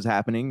 hey, this is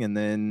happening, and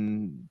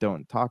then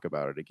don't talk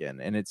about it again.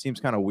 And it seems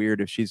kind of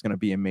weird if she's going to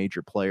be a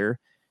major player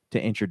to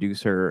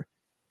introduce her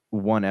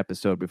one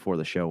episode before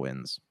the show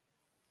ends.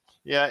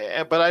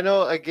 Yeah, but I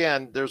know,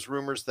 again, there's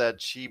rumors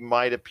that she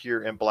might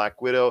appear in Black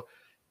Widow.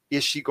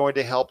 Is she going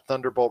to help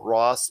Thunderbolt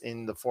Ross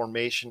in the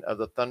formation of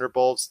the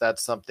Thunderbolts?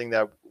 That's something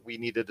that we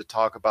needed to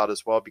talk about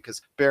as well,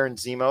 because Baron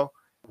Zemo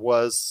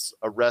was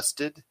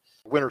arrested.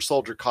 Winter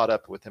Soldier caught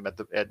up with him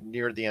at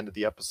near the end of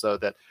the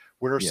episode. That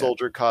Winter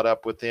Soldier caught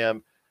up with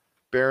him.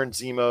 Baron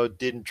Zemo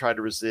didn't try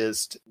to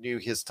resist, knew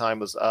his time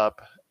was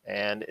up,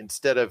 and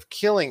instead of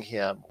killing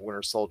him,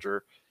 Winter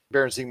Soldier,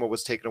 Baron Zemo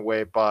was taken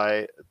away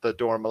by the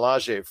Dora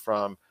Milaje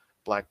from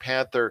Black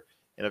Panther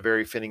in a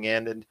very fitting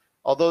end. And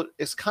although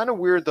it's kind of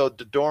weird, though,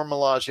 the Dora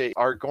Milaje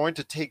are going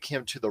to take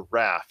him to the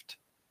raft.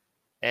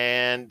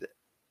 And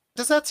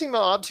does that seem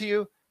odd to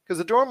you? Because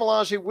the Dora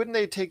Milaje, wouldn't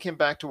they take him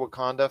back to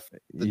Wakanda?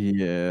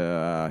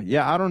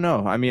 Yeah, I don't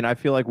know. I mean, I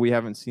feel like we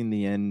haven't seen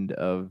the end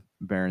of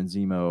Baron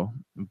Zemo.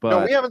 But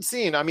no, we haven't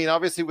seen. I mean,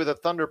 obviously with the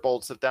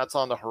Thunderbolts, if that's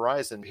on the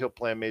horizon, he'll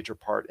play a major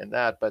part in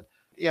that. But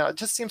yeah, it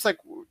just seems like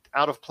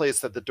out of place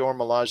that the Dora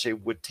Milaje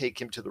would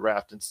take him to the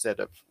raft instead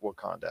of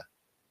Wakanda.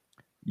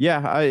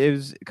 Yeah, it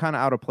was kind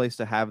of out of place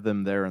to have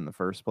them there in the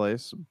first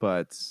place.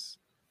 But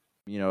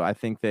I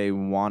think they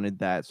wanted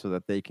that so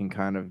that they can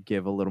kind of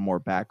give a little more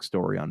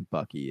backstory on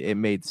Bucky. It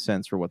made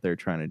sense for what they're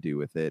trying to do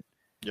with it.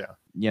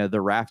 Yeah.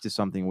 The raft is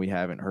something we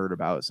haven't heard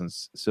about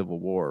since Civil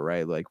War,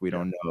 right? We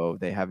don't know.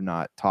 They have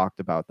not talked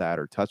about that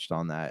or touched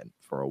on that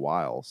for a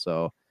while.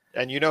 So,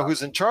 and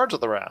who's in charge of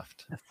the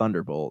raft?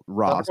 Thunderbolt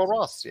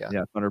Ross.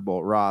 Yeah,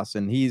 Thunderbolt Ross,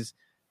 and he's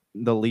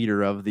the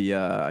leader of the,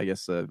 I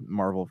guess, the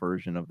Marvel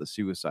version of the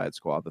Suicide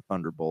Squad, the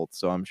Thunderbolts.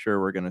 So I'm sure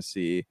we're going to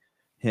see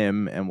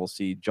him, and we'll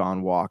see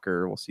John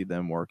Walker. We'll see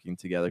them working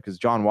together, because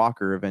John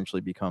Walker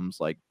eventually becomes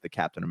the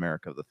Captain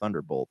America of the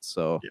Thunderbolts.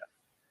 So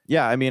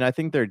yeah, I mean, I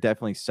think they're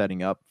definitely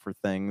setting up for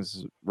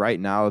things right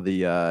now.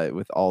 The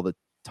with all the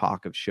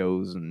talk of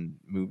shows and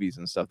movies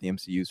and stuff, the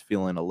MCU is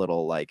feeling a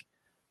little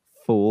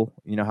full.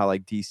 You know how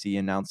DC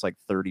announced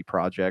 30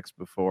 projects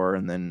before,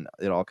 and then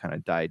it all kind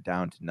of died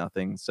down to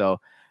nothing.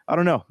 So I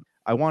don't know.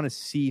 I want to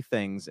see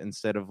things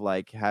instead of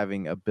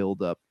having a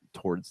build up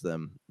towards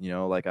them.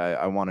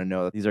 I want to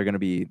know that these are going to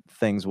be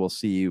things we'll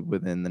see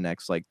within the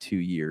next 2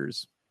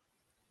 years.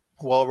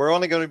 Well, we're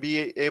only going to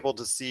be able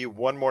to see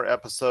one more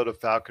episode of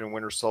Falcon and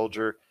Winter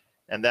Soldier,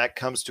 and that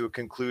comes to a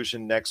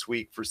conclusion next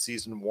week for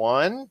season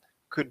 1.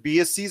 Could be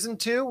a season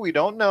 2. We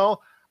don't know.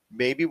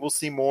 Maybe we'll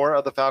see more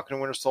of the Falcon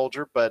and Winter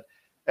Soldier, but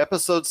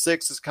Episode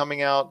 6 is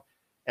coming out,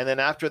 and then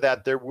after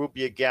that, there will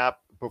be a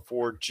gap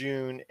before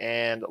June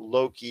and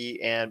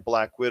Loki and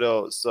Black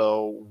Widow.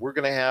 So we're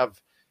going to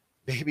have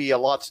maybe a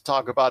lot to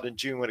talk about in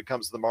June when it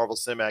comes to the Marvel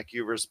Cinematic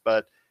Universe.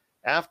 But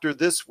after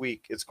this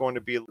week, it's going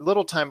to be a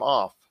little time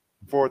off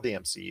for the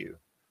MCU.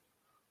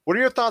 What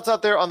are your thoughts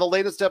out there on the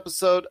latest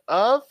episode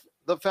of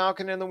The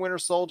Falcon and the Winter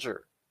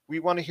Soldier? We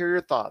want to hear your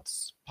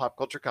thoughts.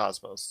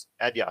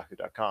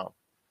 popculturecosmos@yahoo.com.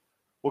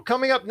 Well,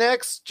 coming up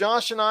next,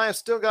 Josh and I have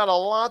still got a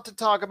lot to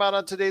talk about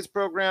on today's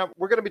program.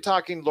 We're going to be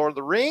talking Lord of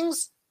the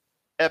Rings,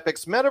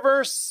 Epic's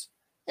Metaverse,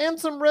 and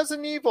some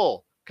Resident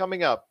Evil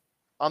coming up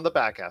on the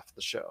back half of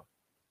the show.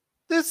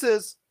 This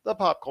is the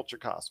Pop Culture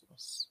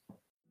Cosmos.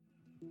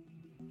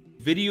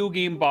 Video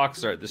game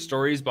box art, the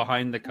stories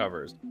behind the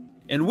covers,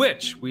 in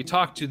which we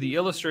talk to the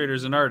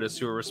illustrators and artists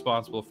who are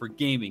responsible for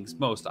gaming's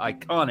most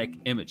iconic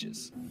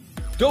images.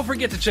 Don't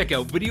forget to check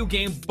out Video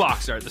Game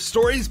Box Art, the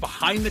stories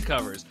behind the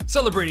covers,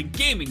 celebrating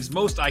gaming's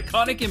most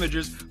iconic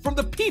images from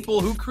the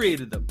people who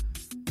created them.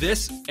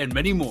 This and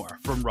many more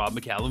from Rob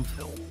McCallum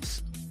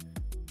Films.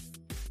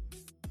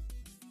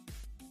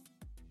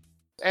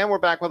 And we're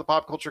back with the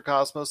Pop Culture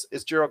Cosmos.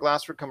 It's Gerald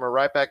Glassford coming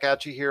right back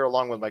at you here,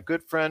 along with my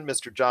good friend,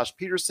 Mr. Josh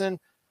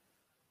Peterson.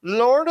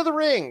 Lord of the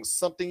Rings,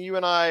 something you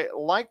and I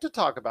like to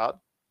talk about,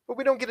 but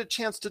we don't get a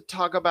chance to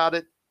talk about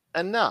it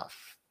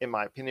enough, in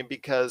my opinion,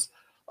 because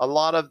a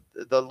lot of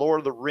the Lord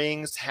of the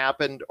Rings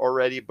happened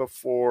already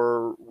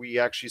before we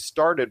actually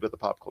started with the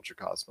Pop Culture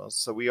Cosmos.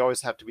 So we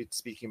always have to be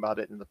speaking about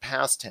it in the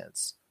past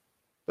tense,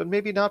 but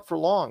maybe not for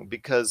long,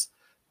 because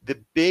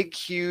the big,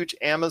 huge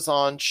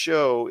Amazon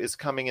show is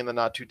coming in the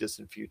not too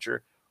distant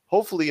future,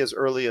 hopefully as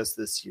early as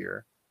this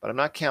year, but I'm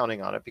not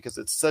counting on it because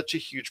it's such a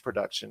huge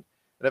production.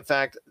 And in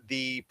fact,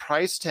 the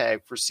price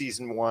tag for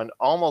season 1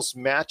 almost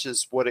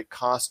matches what it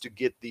costs to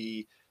get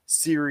the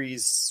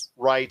series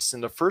rights in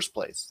the first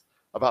place.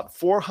 About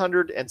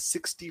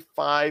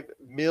 $465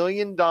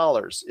 million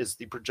is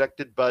the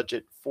projected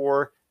budget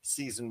for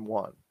season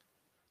 1.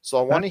 So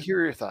I want to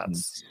hear your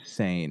thoughts.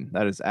 Insane.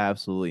 That is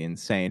absolutely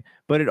insane.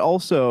 But it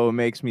also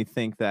makes me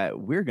think that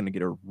we're going to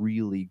get a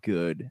really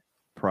good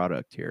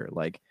product here.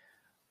 Like,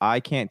 I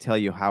can't tell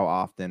you how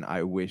often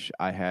I wish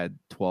I had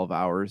 12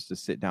 hours to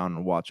sit down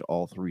and watch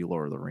all 3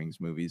 Lord of the Rings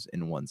movies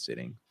in one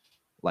sitting.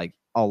 Like,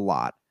 a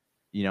lot.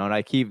 You know, and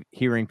I keep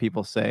hearing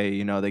people say,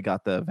 you know, they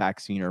got the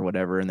vaccine or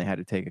whatever, and they had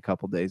to take a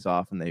couple days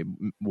off, and they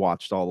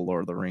watched all the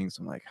Lord of the Rings.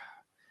 I'm like,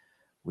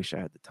 wish I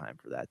had the time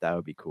for that. That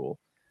would be cool.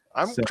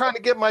 I'm trying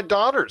to get my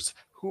daughters,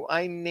 who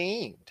I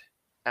named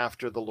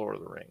after the Lord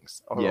of the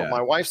Rings. Although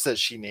my wife says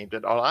she named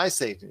it, or I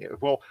say,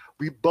 well,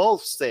 we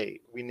both say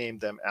we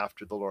named them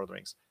after the Lord of the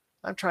Rings.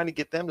 I'm trying to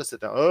get them to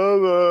sit down. So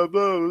long,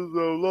 blah,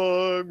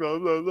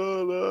 blah,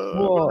 blah,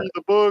 blah. Read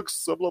the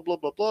books, blah, blah,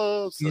 blah,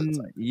 blah. So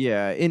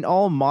in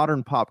all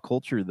modern pop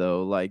culture,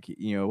 though, like,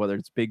 you know, whether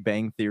it's Big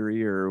Bang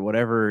Theory or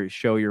whatever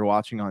show you're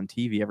watching on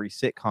TV, every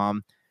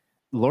sitcom,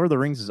 Lord of the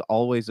Rings is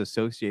always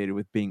associated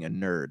with being a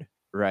nerd,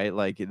 right?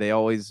 Like, they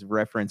always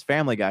reference,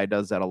 Family Guy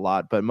does that a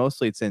lot, but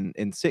mostly it's in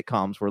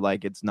sitcoms where,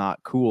 like, it's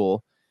not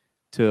cool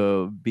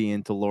to be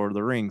into Lord of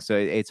the Rings. So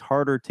it's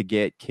harder to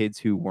get kids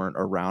who weren't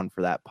around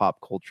for that pop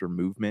culture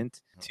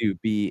movement to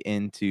be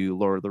into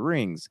Lord of the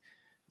Rings.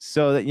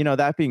 So that, you know,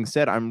 that being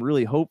said, I'm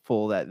really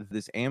hopeful that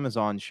this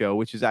Amazon show,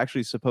 which is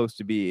actually supposed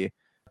to be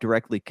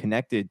directly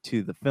connected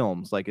to the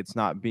films, like, it's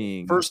not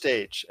being First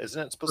Age,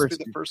 isn't it supposed to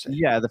be the First Age?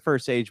 Yeah, the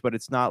First Age, but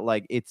it's not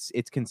like it's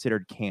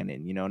considered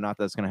canon, you know, not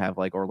that it's going to have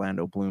like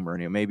Orlando Bloom or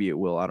anything. Maybe it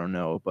will, I don't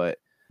know, but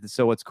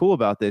so what's cool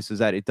about this is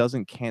that it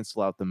doesn't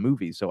cancel out the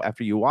movie. So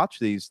after you watch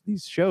these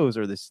shows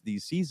or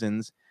these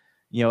seasons,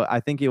 you know,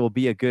 I think it will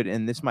be a good,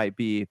 and this might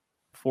be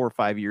 4 or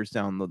 5 years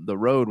down the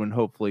road when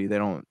hopefully they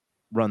don't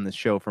run the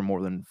show for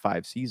more than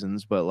 5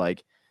 seasons, but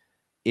like,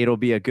 it'll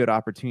be a good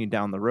opportunity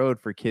down the road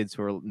for kids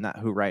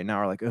who right now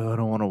are like, oh, I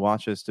don't want to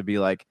watch this, to be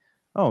like,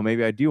 oh,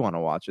 maybe I do want to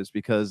watch this,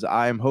 because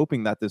I'm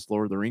hoping that this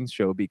Lord of the Rings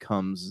show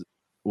becomes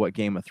what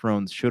Game of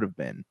Thrones should have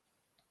been.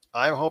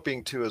 I'm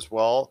hoping to as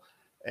well.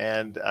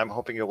 And I'm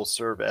hoping it will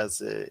serve as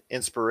an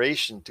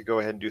inspiration to go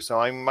ahead and do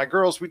so. My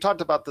girls, we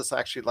talked about this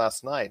actually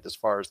last night, as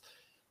far as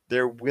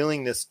their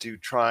willingness to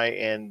try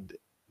and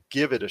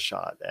give it a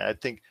shot. And I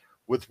think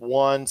with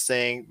one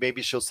saying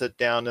maybe she'll sit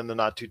down in the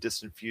not too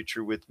distant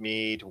future with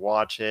me to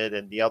watch it,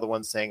 and the other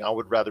one saying I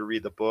would rather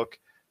read the book,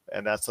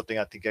 and that's something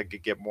I think I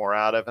could get more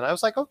out of. And I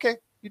was like, okay,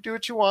 you do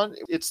what you want.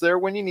 It's there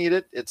when you need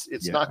it.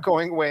 It's not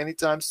going away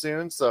anytime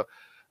soon. So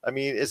I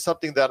mean, it's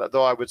something that,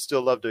 though, I would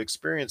still love to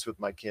experience with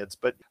my kids.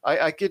 But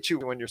I get you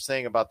when you're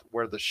saying about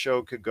where the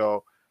show could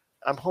go.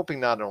 I'm hoping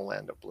not an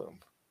Orlando Bloom.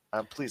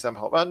 Please, I'm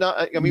hoping.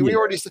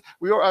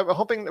 I'm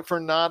hoping for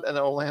not an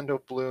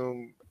Orlando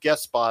Bloom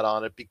guest spot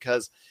on it,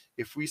 because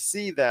if we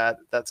see that,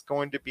 that's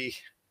going to be.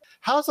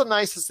 How's the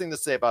nicest thing to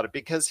say about it?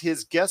 Because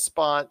his guest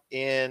spot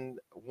in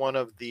one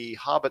of the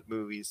Hobbit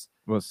movies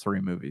was 3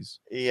 movies.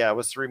 Yeah, it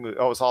was 3 movies.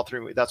 Oh, it was all 3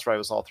 movies. That's right, it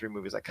was all 3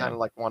 movies. I kind of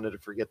like wanted to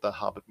forget the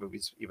Hobbit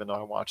movies, even though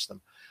I watched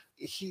them.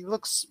 He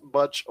looks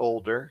much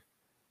older,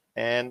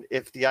 And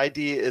if the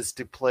idea is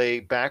to play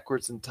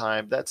backwards in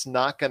time, that's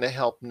not going to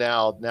help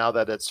now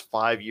that it's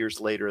 5 years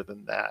later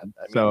than that.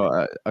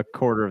 A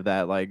quarter of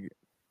that, like,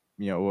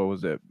 what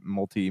was it?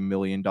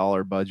 $multi-million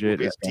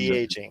budget is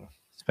de-aging.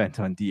 Spent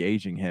on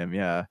de-aging him.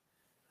 Yeah.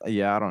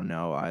 Yeah, I don't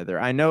know either.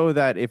 I know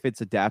that if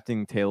it's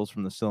adapting Tales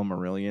from the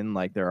Silmarillion,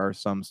 like there are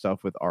some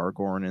stuff with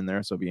Aragorn in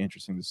there, so it'll be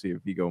interesting to see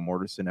if Viggo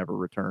Mortensen ever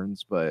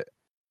returns. But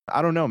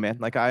I don't know, man.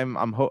 Like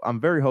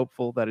I'm very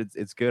hopeful that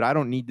it's good. I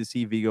don't need to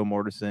see Viggo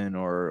Mortensen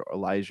or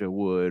Elijah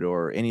Wood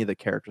or any of the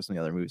characters in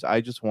the other movies.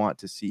 I just want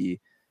to see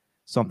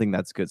something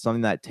that's good,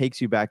 something that takes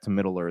you back to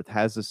Middle Earth,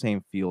 has the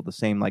same feel, the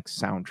same like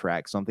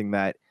soundtrack, something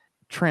that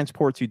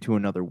transports you to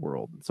another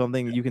world,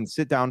 something you can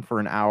sit down for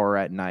an hour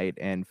at night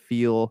and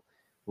feel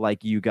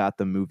like you got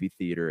the movie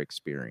theater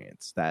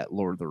experience that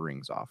Lord of the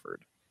Rings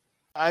offered.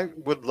 I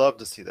would love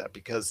to see that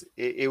because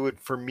it would,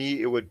 for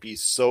me, it would be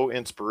so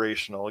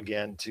inspirational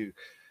again to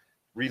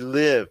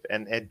relive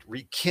and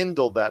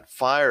rekindle that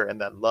fire and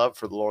that love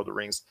for the Lord of the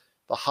Rings.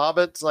 The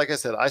Hobbits, like I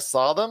said, I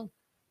saw them,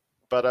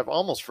 but I've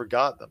almost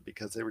forgot them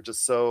because they were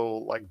just so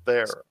like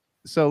there.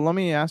 So let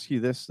me ask you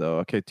this though.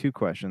 Okay, 2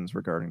 questions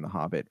regarding The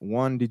Hobbit.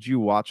 One, did you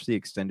watch the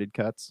extended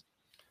cuts?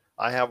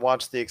 I have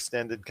watched the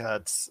extended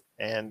cuts,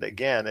 and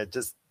again,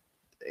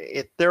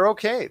 they're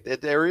okay.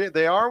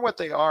 They are what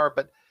they are,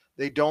 but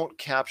they don't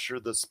capture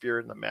the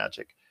spirit and the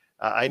magic.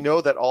 I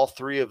know that all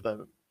 3 of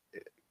them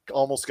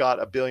almost got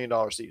 $1 billion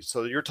each.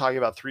 So you're talking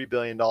about $3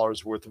 billion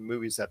worth of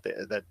movies that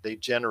they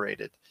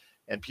generated,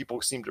 and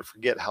people seem to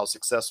forget how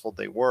successful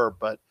they were,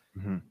 but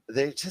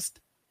it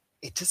just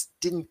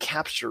didn't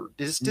capture.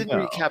 It just didn't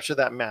recapture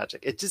that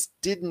magic. It just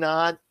did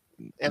not.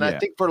 And I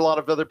think for a lot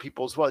of other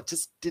people as well, it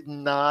just did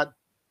not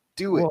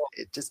do it.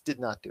 It just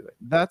did not do it.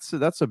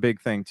 That's a big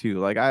thing too.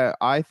 Like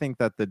I think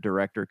that the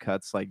director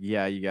cuts, like,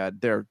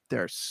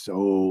 they're so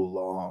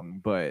long,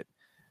 but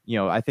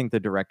I think the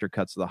director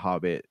cuts of The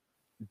Hobbit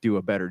do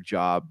a better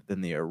job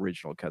than the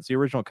original cuts. The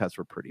original cuts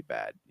were pretty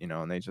bad,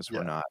 and they just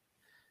were not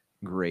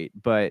great.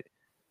 But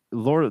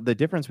the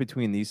difference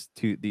between these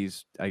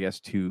I guess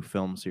 2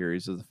 film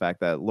series is the fact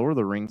that Lord of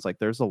the Rings, like,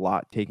 there's a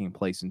lot taking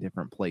place in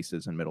different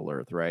places in Middle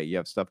Earth, right? You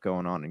have stuff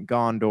going on in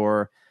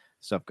Gondor,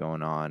 stuff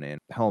going on in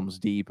Helm's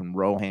Deep and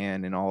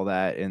Rohan and all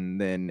that,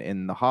 and then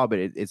in The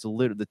Hobbit, it's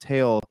literally the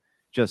tale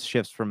just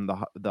shifts from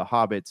the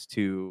hobbits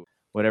to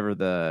whatever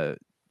the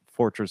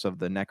fortress of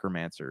the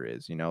necromancer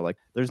is. Like,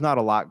 there's not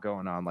a lot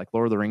going on. Like,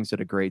 Lord of the Rings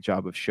did a great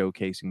job of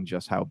showcasing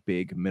just how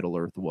big Middle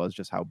Earth was,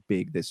 just how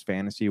big this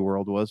fantasy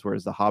world was,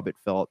 whereas The Hobbit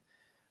felt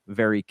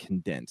very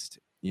condensed,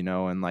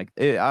 and like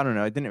I don't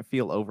know, it didn't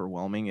feel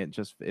overwhelming.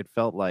 It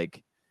felt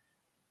like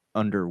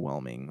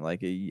underwhelming.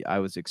 Like I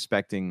was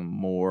expecting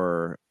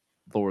more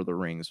Lord of the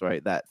Rings,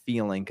 right? That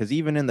feeling, because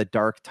even in the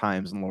dark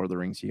times in Lord of the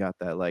Rings, you got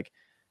that like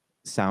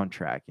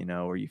soundtrack,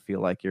 where you feel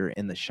like you're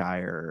in the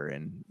Shire,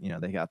 and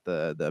they got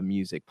the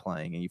music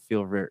playing, and you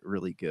feel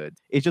really good.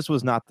 It just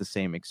was not the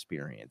same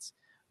experience.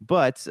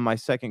 But my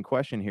second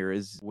question here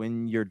is,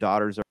 when your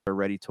daughters are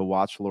ready to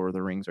watch Lord of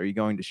the Rings, are you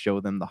going to show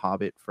them The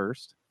Hobbit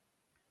first?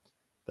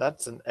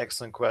 That's an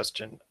excellent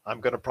question. I'm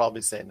going to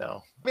probably say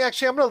no. I'm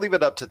going to leave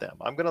it up to them.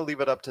 I'm going to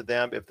leave it up to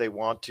them if they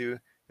want to,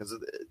 because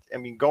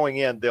going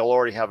in, they'll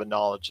already have a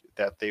knowledge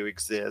that they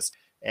exist.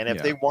 And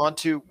if they want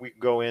to, we can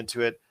go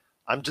into it.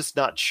 I'm just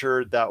not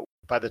sure that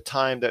by the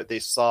time that they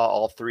saw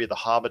all 3 of the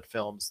Hobbit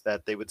films,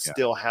 that they would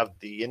still have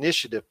the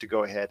initiative to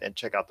go ahead and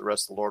check out the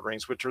rest of the Lord of the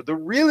Rings, which are the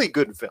really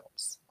good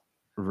films.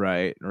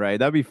 Right.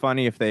 That'd be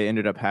funny if they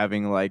ended up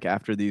having, like,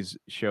 after these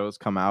shows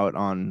come out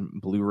on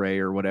Blu-ray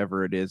or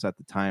whatever it is at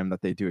the time,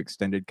 that they do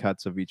extended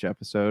cuts of each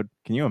episode.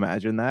 Can you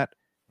imagine that?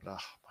 Oh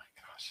my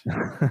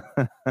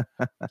gosh.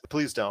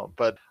 Please don't.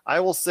 But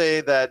I will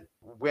say that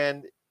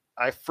when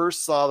I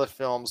first saw the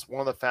films,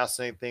 one of the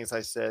fascinating things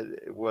I said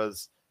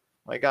was,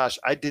 my gosh,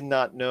 I did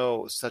not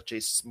know such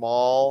a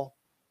small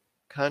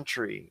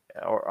country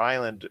or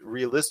island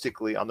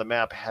realistically on the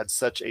map had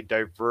such a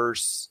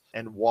diverse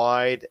and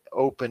wide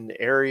open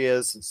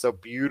areas and so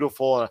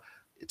beautiful.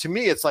 To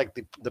me, it's like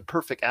the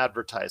perfect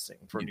advertising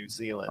for New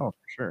Zealand. Oh,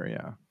 for sure.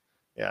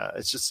 Yeah.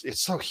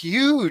 It's so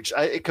huge.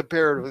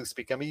 Comparatively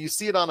speaking, you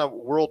see it on a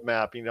world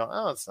map,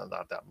 it's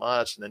not that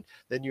much. And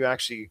then you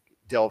actually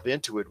delve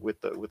into it with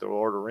the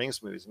Lord of the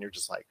Rings movies, and you're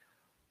just like,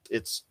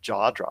 it's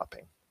jaw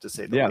dropping to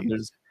say the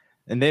least.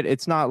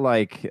 It's not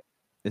like,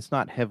 it's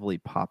not heavily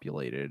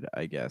populated,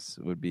 I guess,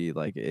 would be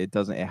like,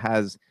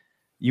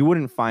 you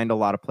wouldn't find a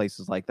lot of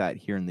places like that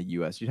here in the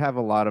US. You'd have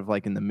a lot of,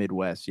 like, in the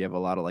Midwest, you have a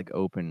lot of like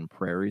open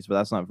prairies, but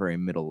that's not very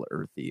Middle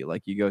Earthy.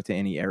 Like, you go to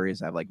any areas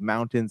that have like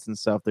mountains and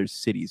stuff, there's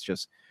cities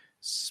just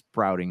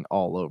sprouting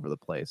all over the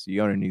place. You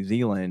go to New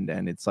Zealand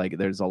and it's like,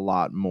 there's a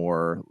lot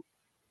more,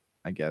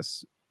 I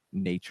guess,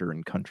 nature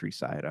and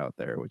countryside out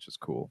there, which is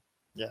cool.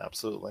 Yeah,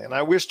 absolutely. And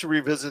I wish to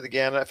revisit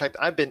again. In fact,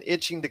 I've been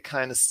itching to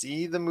kind of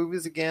see the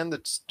movies again, the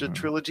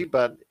trilogy,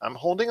 but I'm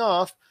holding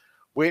off,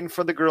 waiting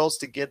for the girls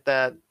to get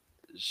that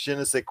je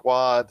ne sais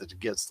quoi that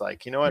gets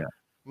like, you know what, I'm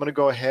going to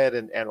go ahead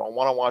and I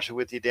want to watch it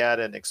with you, Dad,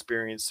 and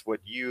experience what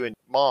you and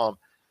Mom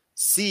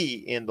see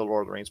in the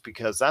Lord of the Rings,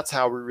 because that's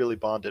how we really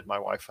bonded. My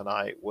wife and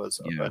I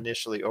was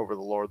initially over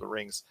the Lord of the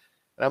Rings.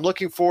 And I'm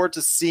looking forward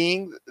to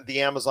seeing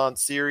the Amazon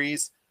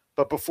series.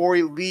 But before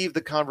we leave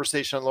the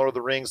conversation on Lord of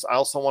the Rings, I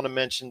also want to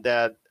mention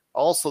that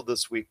also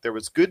this week there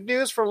was good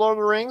news for Lord of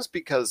the Rings,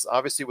 because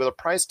obviously with a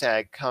price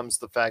tag comes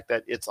the fact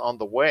that it's on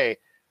the way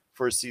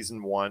for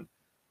season 1.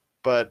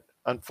 But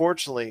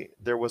unfortunately,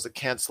 there was a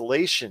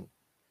cancellation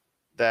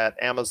that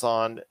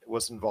Amazon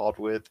was involved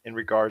with in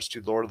regards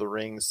to Lord of the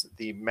Rings,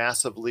 the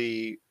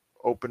massively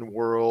open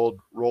world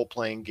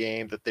role-playing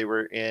game that they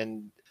were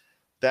in.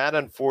 That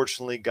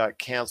unfortunately got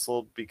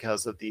canceled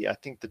because of I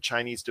think the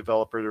Chinese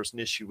developer. There was an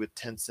issue with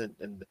Tencent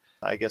and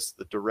I guess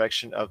the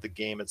direction of the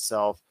game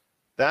itself.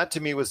 That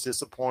to me was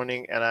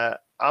disappointing. And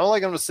all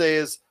I'm going to say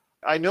is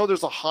I know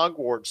there's a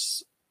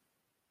Hogwarts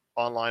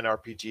online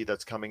RPG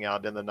that's coming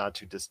out in the not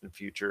too distant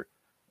future.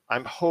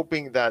 I'm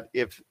hoping that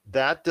if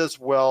that does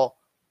well,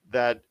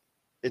 that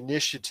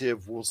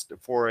initiative will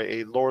for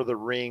a Lord of the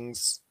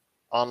Rings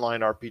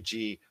online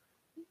RPG,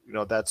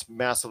 that's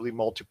massively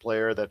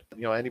multiplayer, that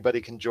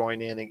anybody can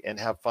join in and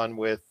have fun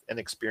with and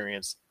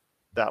experience.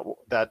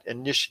 That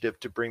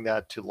initiative to bring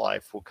that to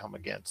life will come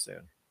again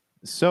soon.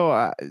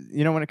 So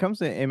when it comes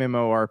to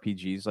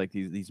MMORPGs, like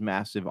these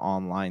massive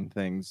online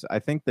things, I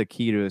think the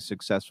key to a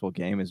successful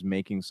game is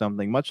making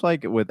something much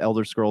like with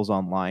Elder Scrolls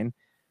Online.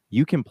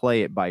 You can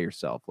play it by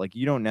yourself. Like,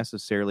 you don't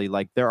necessarily,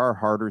 like, there are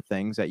harder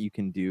things that you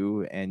can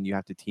do and you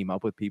have to team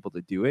up with people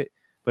to do it.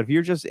 But if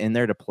you're just in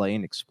there to play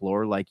and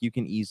explore, like, you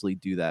can easily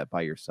do that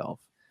by yourself.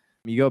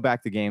 You go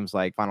back to games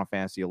like Final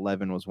Fantasy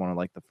 11 was one of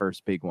like the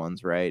first big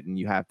ones, right? And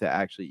you have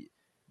to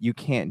you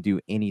can't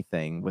do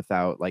anything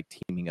without like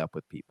teaming up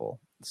with people.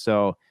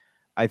 So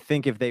I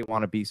think if they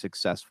want to be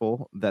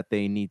successful, that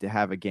they need to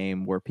have a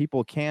game where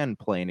people can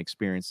play and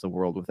experience the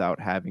world without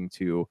having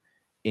to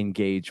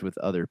engage with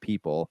other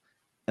people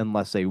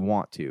unless they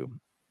want to.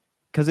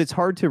 Because it's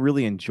hard to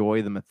really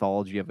enjoy the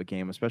mythology of a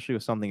game, especially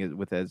with something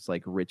with as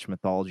like rich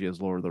mythology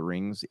as Lord of the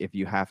Rings, if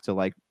you have to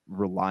like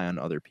rely on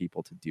other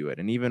people to do it.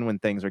 And even when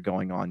things are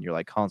going on, you're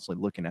like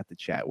constantly looking at the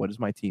chat. What is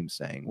my team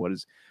saying? What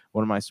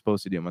am I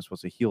supposed to do? Am I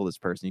supposed to heal this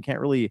person? You can't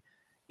really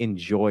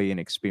enjoy an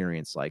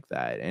experience like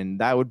that. And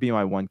that would be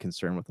my one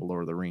concern with the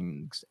Lord of the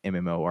Rings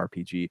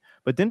MMORPG.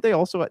 But didn't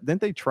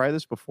they try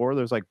this before?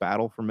 There's like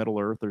Battle for Middle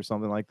Earth or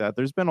something like that.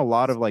 There's been a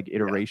lot of like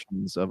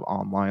iterations of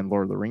online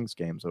Lord of the Rings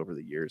games over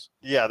the years.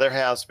 Yeah, there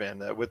has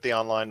been with the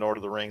online Lord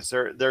of the Rings.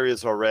 There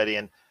is already.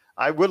 And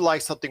I would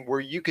like something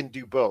where you can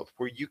do both,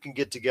 where you can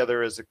get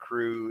together as a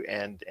crew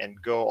and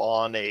go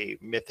on a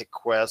mythic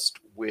quest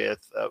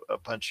with a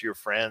bunch of your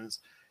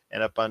friends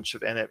and a bunch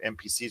of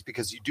NPCs,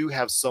 because you do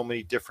have so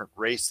many different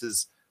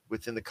races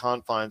within the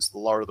confines of the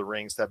Lord of the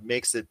Rings that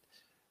makes it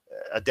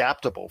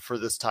adaptable for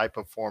this type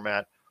of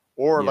format.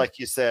 Or like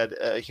you said,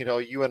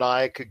 you and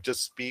I could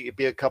just be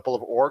a couple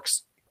of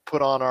orcs,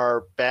 put on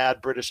our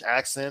bad British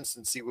accents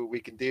and see what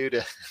we can do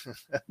to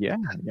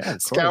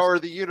scour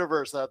the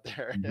universe out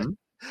there. Mm-hmm.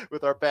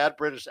 With our bad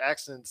British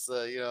accents,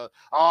 trying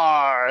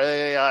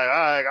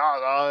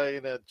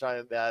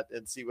that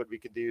and see what we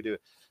can do to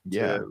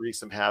wreak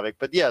some havoc.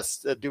 But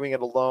yes, doing it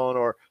alone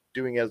or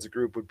doing it as a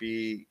group would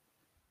be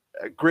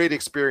a great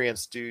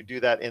experience to do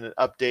that in an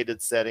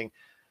updated setting.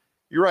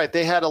 You're right.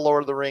 They had a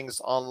Lord of the Rings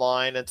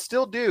online and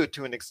still do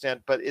to an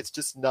extent, but it's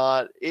just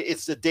not,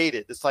 it's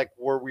dated. It's like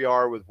where we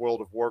are with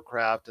World of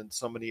Warcraft and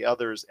so many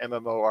others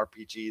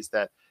MMORPGs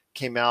that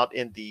came out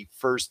in the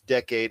first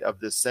decade of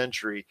this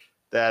century,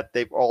 that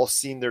they've all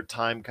seen their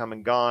time come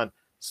and gone.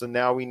 So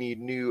now we need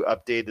new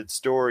updated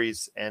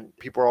stories, and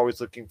people are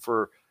always looking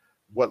for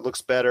what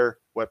looks better,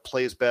 what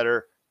plays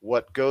better,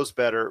 what goes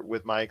better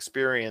with my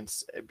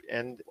experience.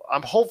 And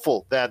I'm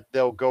hopeful that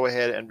they'll go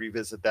ahead and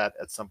revisit that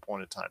at some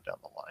point in time down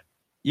the line.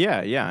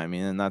 Yeah. I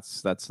mean, and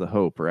that's the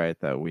hope, right?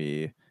 That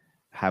we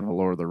have a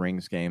Lord of the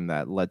Rings game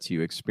that lets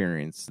you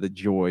experience the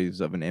joys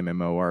of an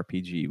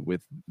MMORPG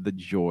with the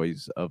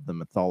joys of the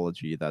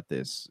mythology that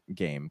this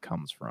game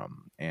comes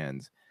from.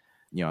 And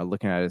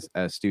looking at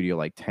a studio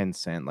like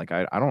Tencent, like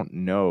I don't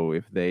know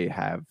if they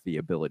have the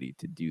ability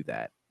to do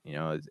that,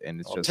 and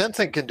it's just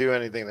Tencent can do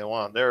anything they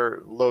want.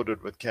 They're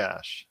loaded with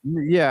cash.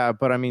 Yeah,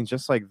 but I mean,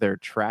 just like their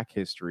track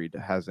history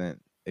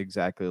hasn't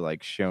exactly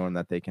like shown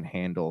that they can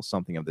handle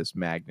something of this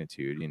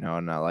magnitude,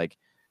 and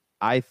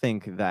I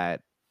think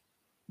that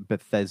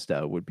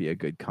Bethesda would be a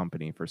good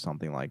company for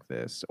something like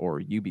this, or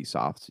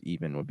Ubisoft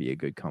even would be a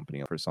good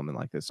company for something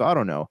like this. So I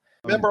don't know.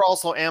 Remember,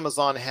 also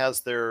Amazon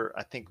has their,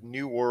 I think,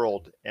 New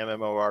World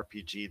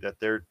MMORPG that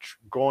they're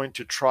going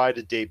to try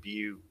to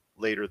debut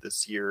later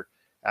this year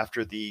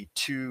after the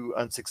 2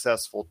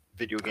 unsuccessful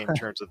video game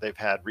turns that they've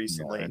had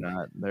recently.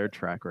 Their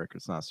track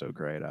record's not so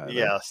great either.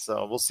 Yeah,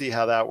 so we'll see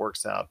how that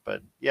works out.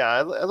 But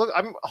yeah,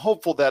 I'm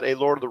hopeful that a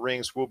Lord of the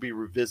Rings will be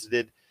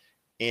revisited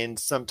in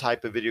some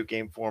type of video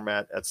game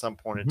format at some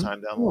point in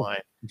time down the line.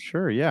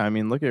 Sure, yeah. I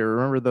mean,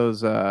 remember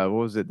those, what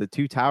was it? The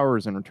Two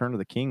Towers and Return of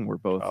the King were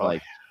both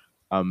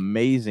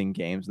amazing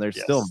games. And they're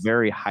still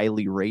very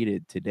highly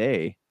rated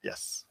today.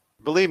 Yes.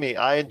 Believe me,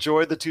 I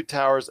enjoyed the Two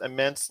Towers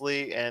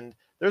immensely, and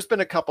There's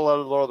been a couple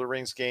other Lord of the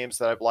Rings games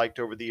that I've liked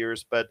over the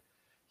years, but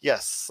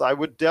yes, I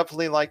would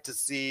definitely like to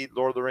see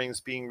Lord of the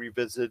Rings being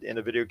revisited in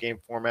a video game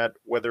format,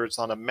 whether it's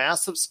on a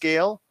massive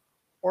scale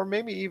or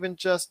maybe even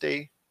just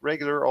a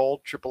regular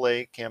old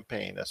AAA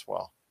campaign as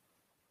well.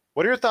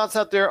 What are your thoughts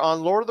out there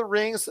on Lord of the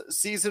Rings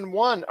Season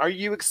 1? Are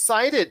you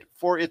excited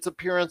for its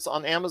appearance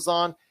on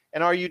Amazon?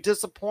 And are you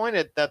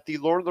disappointed that the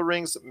Lord of the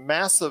Rings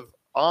massive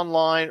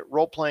online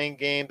role-playing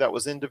game that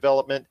was in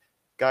development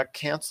got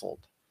canceled?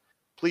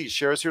 Please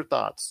share us your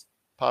thoughts.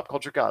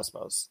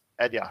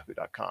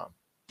 PopCultureCosmos@yahoo.com.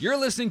 You're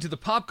listening to the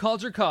Pop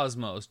Culture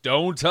Cosmos.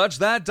 Don't touch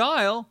that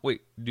dial.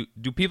 Wait,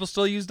 do people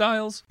still use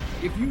dials?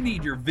 If you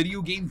need your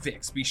video game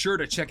fix, be sure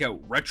to check out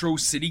Retro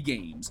City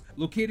Games.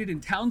 Located in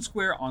Town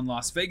Square on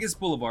Las Vegas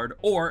Boulevard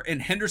or in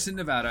Henderson,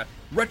 Nevada,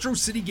 Retro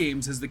City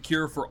Games has the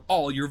cure for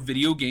all your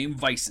video game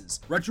vices.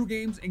 Retro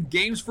games and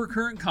games for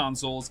current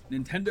consoles,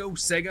 Nintendo,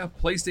 Sega,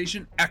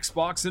 PlayStation,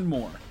 Xbox, and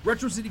more.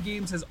 Retro City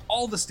Games has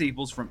all the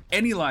staples from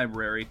any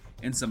library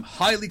and some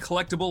highly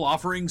collectible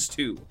offerings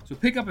too. So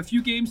pick up a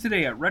few games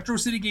today at Retro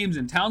City Games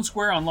in Town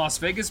Square on Las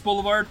Vegas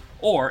Boulevard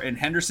or in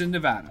Henderson,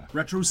 Nevada.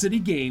 Retro City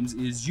Games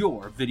is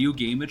your video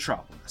game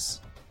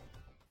metropolis.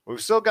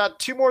 We've still got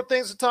 2 more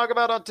things to talk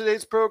about on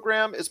today's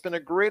program. It's been a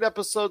great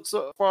episode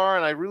so far,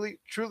 and I really,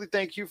 truly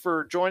thank you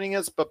for joining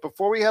us. But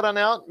before we head on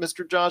out,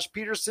 Mr. Josh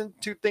Peterson,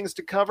 2 things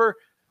to cover.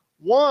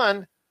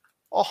 1,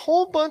 a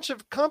whole bunch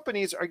of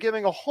companies are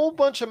giving a whole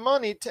bunch of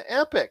money to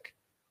Epic.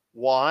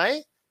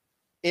 Why?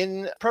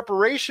 In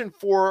preparation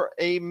for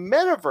a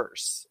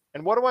metaverse.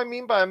 And what do I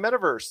mean by a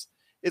metaverse?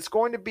 It's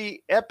going to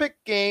be Epic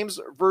Games'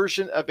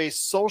 version of a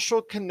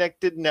social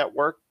connected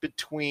network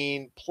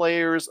between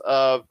players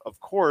of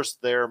course,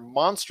 their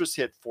monstrous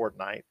hit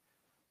Fortnite,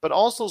 but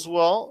also as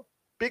well,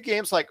 big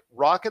games like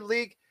Rocket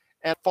League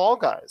and Fall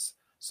Guys.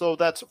 So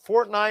that's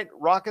Fortnite,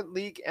 Rocket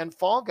League, and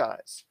Fall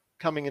Guys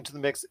coming into the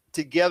mix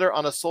together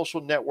on a social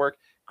network,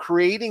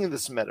 creating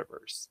this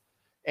metaverse.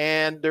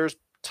 And there's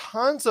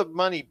tons of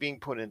money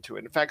being put into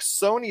it. In fact,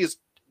 Sony has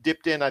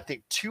dipped in, I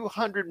think,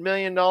 $200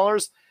 million.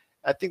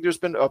 I think there's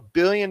been $1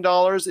 billion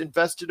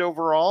invested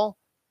overall.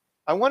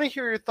 I want to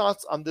hear your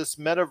thoughts on this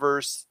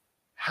metaverse,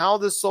 how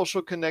this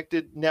social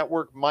connected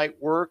network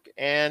might work,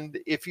 and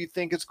if you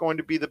think it's going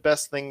to be the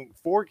best thing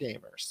for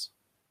gamers.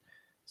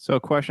 So, a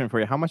question for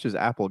you: how much is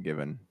Apple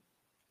given?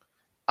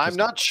 I'm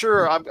not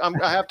sure.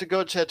 I have to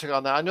go check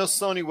on that. I know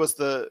Sony was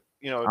the,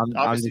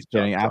 I'm just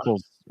kidding. Apple.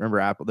 Remember,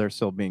 Apple? They're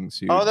still being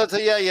sued. Oh, that's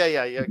yeah.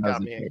 You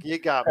got me.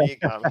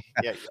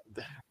 Yeah.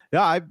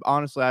 Yeah, I've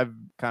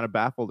kind of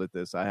baffled at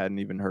this. I hadn't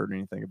even heard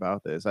anything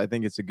about this. I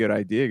think it's a good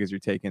idea because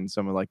you're taking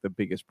some of like the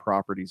biggest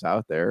properties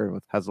out there.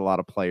 It has a lot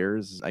of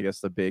players. I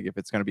guess if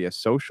it's going to be a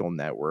social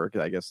network,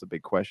 I guess the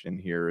big question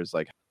here is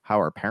like,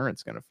 how are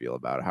parents going to feel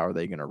about it? How are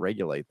they going to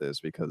regulate this?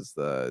 Because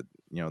the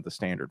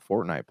standard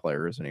Fortnite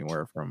player is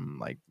anywhere from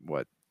like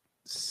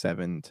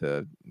 7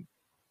 to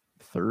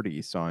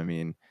 30. So I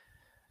mean,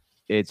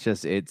 it's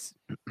a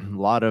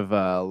lot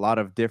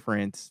of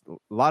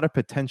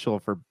potential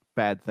for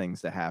bad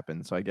things to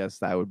happen. So I guess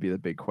that would be the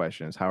big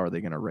question: is how are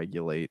they going to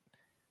regulate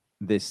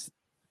this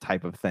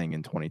type of thing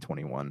in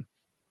 2021?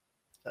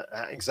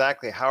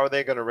 Exactly. How are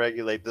they going to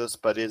regulate this?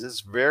 But it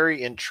is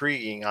very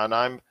intriguing, and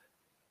I'm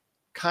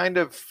kind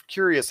of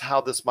curious how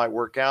this might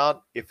work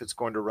out, if it's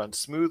going to run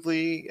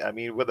smoothly. I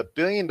mean, with $1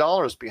 billion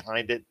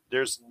behind it,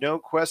 there's no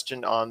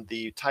question on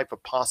the type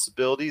of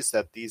possibilities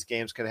that these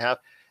games can have,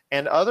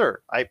 and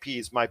other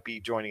IPs might be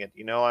joining it.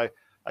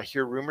 I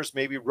hear rumors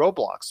maybe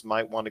Roblox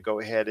might want to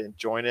go ahead and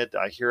join it.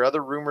 I hear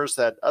other rumors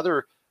that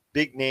other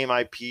big name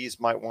IPs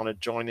might want to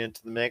join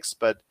into the mix,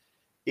 but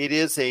it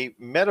is a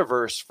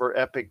metaverse for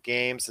Epic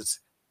Games. It's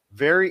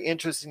very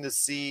interesting to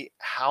see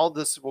how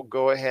this will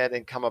go ahead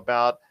and come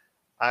about.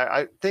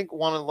 I think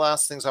one of the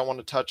last things I want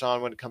to touch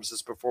on when it comes to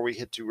this before we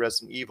hit to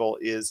Resident Evil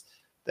is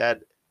that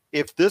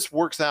if this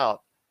works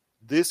out,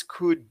 this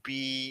could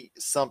be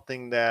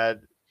something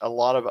that a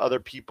lot of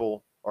other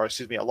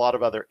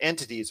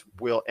entities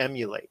will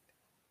emulate.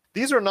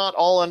 These are not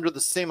all under the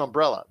same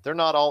umbrella. They're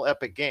not all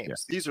Epic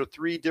Games. Yeah. These are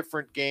 3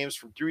 different games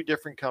from 3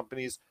 different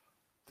companies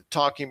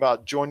talking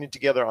about joining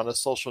together on a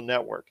social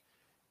network.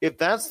 If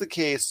that's the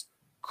case,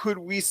 could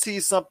we see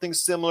something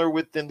similar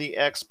within the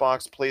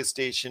Xbox,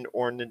 PlayStation,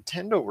 or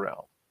Nintendo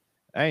realm?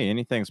 Hey,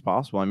 anything's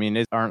possible. I mean,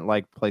 it aren't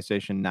like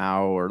PlayStation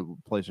Now or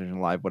PlayStation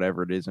Live,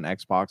 whatever it is, and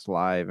Xbox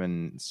Live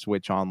and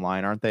Switch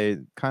Online. Aren't they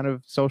kind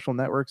of social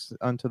networks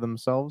unto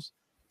themselves?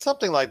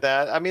 Something like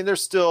that. I mean,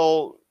 there's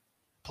still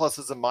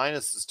pluses and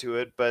minuses to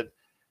it, but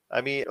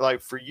I mean,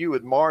 like for you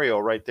with Mario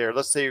right there,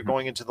 let's say you're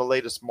going into the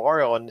latest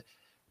Mario and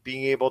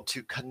being able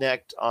to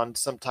connect on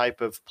some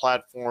type of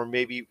platform,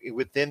 maybe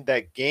within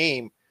that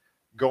game,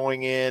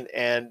 going in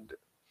and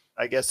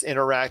I guess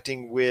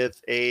interacting with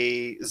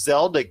a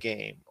Zelda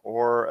game,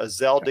 or a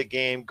Zelda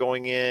game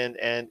going in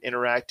and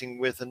interacting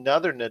with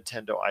another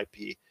Nintendo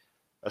IP,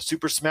 a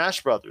Super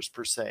Smash Brothers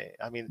per se.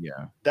 I mean,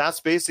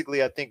 that's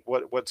basically, I think,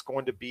 what's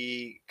going to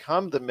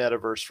become the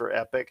metaverse for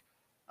Epic.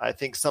 I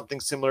think something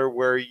similar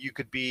where you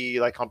could be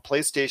like on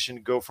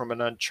PlayStation, go from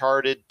an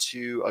Uncharted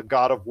to a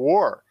God of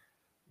War,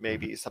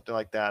 maybe something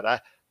like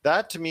that.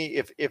 That to me,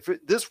 if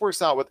this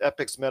works out with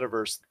Epic's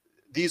metaverse,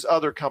 these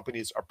other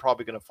companies are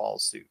probably going to follow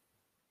suit.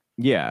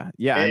 Yeah.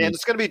 And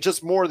it's going to be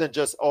just more than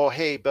just, oh,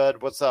 hey,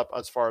 bud, what's up,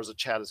 as far as the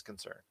chat is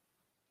concerned.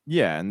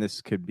 Yeah, and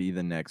this could be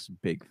the next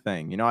big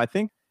thing. I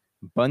think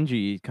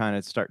Bungie kind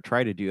of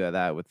try to do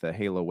that with the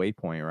Halo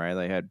Waypoint, right?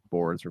 They had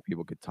boards where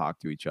people could talk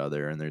to each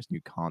other, and there's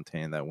new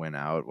content that went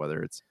out,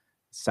 whether it's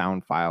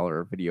sound file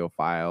or video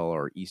file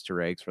or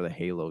Easter eggs for the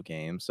Halo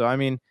game. So, I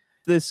mean,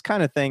 this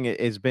kind of thing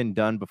has been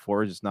done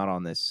before, just not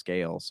on this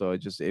scale. So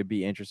it'd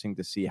be interesting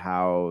to see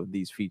how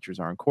these features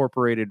are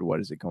incorporated. What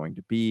is it going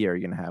to be? Are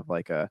you going to have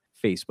like a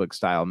Facebook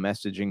style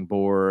messaging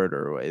board,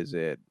 or is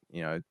it,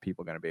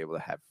 people going to be able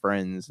to have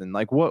friends? And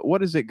like,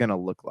 what is it going to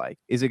look like?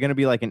 Is it going to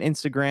be like an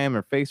Instagram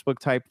or Facebook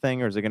type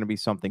thing, or is it going to be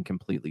something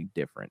completely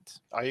different?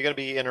 Are you going to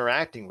be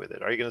interacting with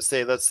it? Are you going to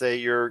say, let's say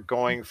you're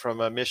going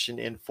from a mission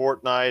in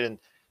Fortnite and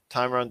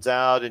time runs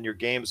out and your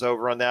game's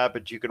over on that,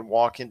 but you can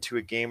walk into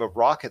a game of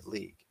Rocket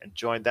League and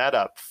join that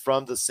up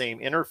from the same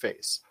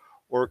interface?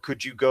 Or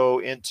could you go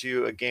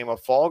into a game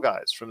of Fall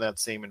Guys from that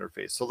same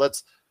interface? So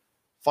let's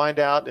find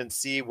out and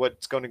see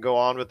what's going to go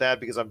on with that,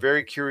 because I'm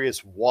very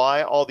curious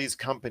why all these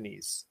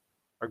companies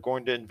are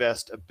going to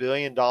invest $1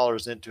 billion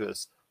into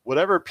this.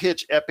 Whatever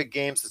pitch Epic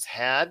Games has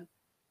had,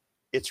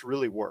 it's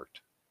really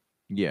worked.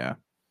 Yeah.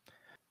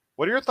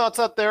 What are your thoughts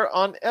out there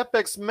on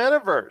Epic's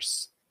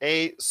Metaverse,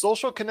 a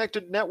social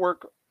connected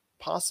network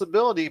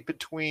possibility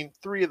between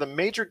three of the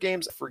major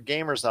games for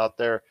gamers out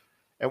there?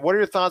 And what are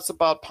your thoughts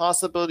about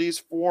possibilities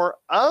for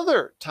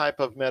other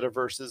type of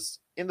metaverses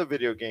in the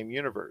video game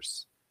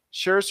universe?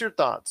 Share us your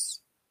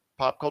thoughts,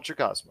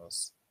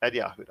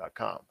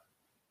 popculturecosmos@yahoo.com.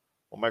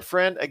 Well, my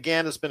friend,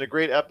 again, it's been a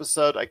great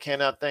episode. I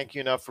cannot thank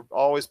you enough for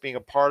always being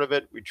a part of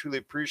it. We truly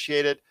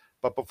appreciate it.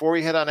 But before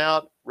we head on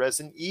out,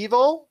 Resident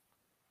Evil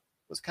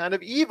was kind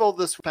of evil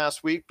this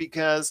past week,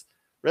 because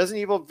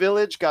Resident Evil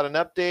Village got an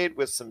update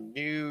with some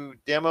new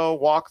demo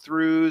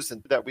walkthroughs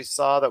and that we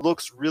saw that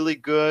looks really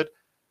good.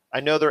 I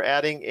know they're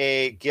adding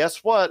a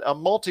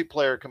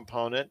multiplayer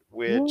component,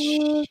 which,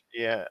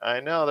 yeah,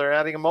 I know they're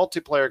adding a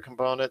multiplayer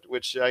component,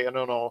 which I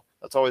don't know.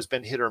 That's always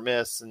been hit or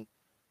miss. And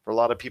for a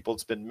lot of people,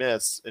 it's been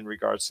miss in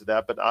regards to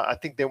that. But I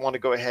think they want to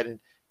go ahead and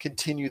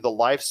continue the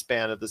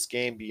lifespan of this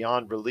game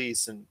beyond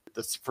release. And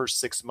the first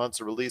 6 months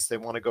of release, they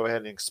want to go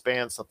ahead and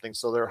expand something.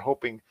 So they're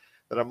hoping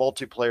that a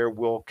multiplayer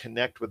will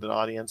connect with an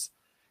audience.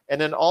 And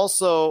then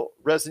also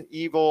Resident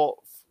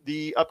Evil,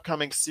 the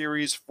upcoming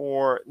series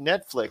for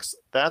Netflix,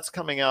 that's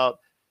coming out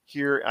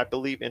here, I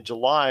believe, in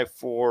July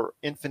for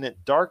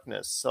Infinite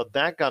Darkness. So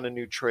that got a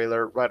new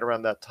trailer right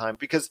around that time,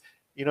 because,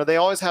 they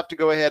always have to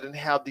go ahead and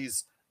have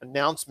these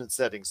announcement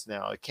settings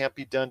now. It can't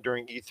be done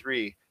during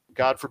E3.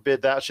 God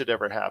forbid that should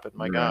ever happen.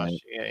 My gosh,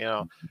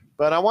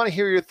 But I want to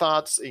hear your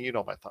thoughts.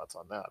 My thoughts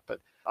on that. But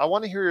I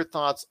want to hear your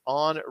thoughts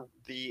on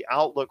the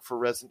outlook for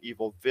Resident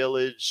Evil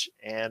Village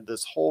and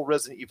this whole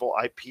Resident Evil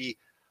IP.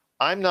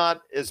 I'm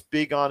not as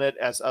big on it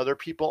as other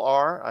people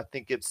are. I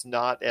think it's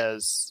not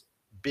as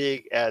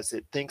big as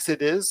it thinks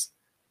it is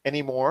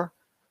anymore.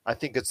 I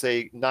think it's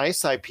a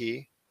nice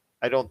IP.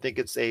 I don't think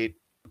it's a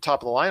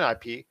top of the line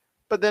IP.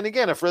 But then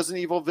again, if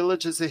Resident Evil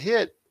Village is a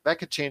hit, that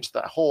could change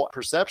the whole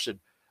perception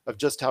of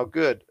just how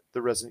good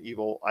the Resident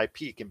Evil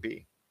IP can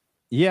be.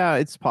 Yeah,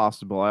 it's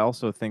possible. I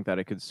also think that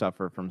it could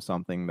suffer from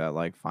something that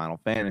like Final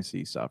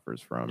Fantasy suffers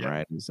from,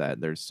 right? Is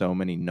that there's so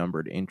many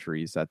numbered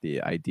entries that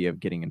the idea of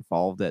getting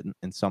involved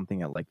in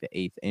something at like the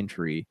 8th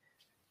entry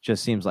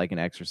just seems like an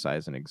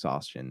exercise in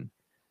exhaustion.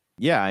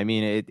 Yeah, I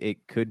mean, it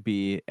could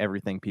be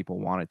everything people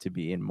want it to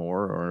be and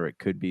more, or it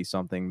could be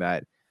something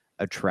that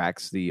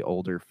attracts the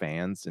older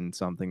fans and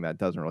something that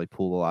doesn't really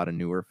pull a lot of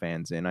newer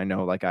fans in. I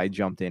know, like, I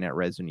jumped in at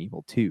Resident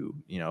Evil 2,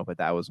 but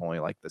that was only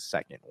like the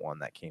second one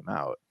that came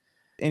out.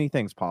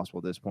 Anything's possible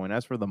at this point.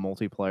 As for the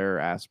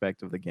multiplayer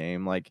aspect of the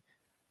game, like,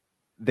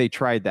 they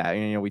tried that.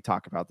 We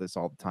talk about this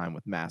all the time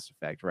with Mass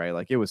Effect, right?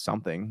 Like, it was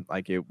something.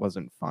 Like, it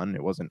wasn't fun.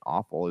 It wasn't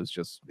awful.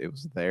 It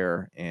was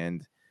there.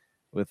 And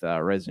with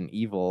Resident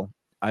Evil,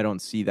 I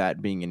don't see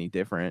that being any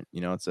different.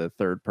 It's a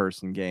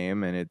third-person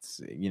game, and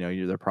it's,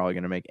 they're probably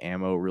going to make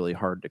ammo really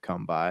hard to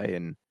come by.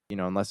 And,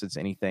 unless it's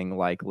anything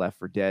like Left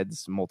 4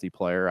 Dead's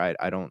multiplayer,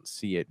 I don't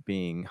see it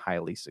being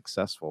highly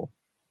successful.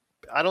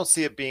 I don't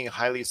see it being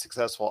highly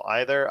successful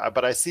either,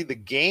 but I see the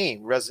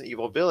game, Resident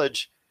Evil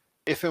Village,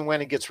 if and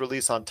when it gets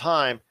released on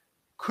time,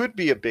 could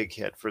be a big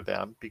hit for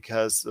them,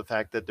 because the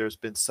fact that there's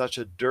been such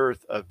a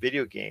dearth of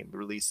video game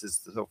releases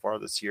so far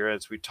this year,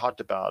 as we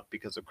talked about,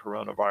 because of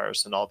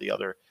coronavirus and all the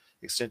other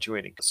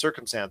extenuating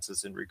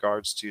circumstances in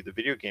regards to the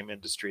video game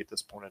industry at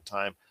this point in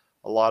time.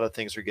 A lot of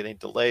things are getting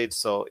delayed.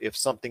 So if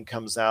something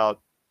comes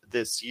out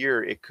this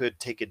year, it could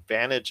take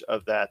advantage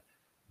of that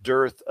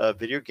dearth of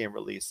video game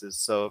releases.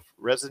 So if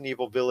Resident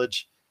Evil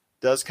Village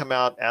does come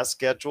out as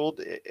scheduled,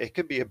 it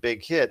could be a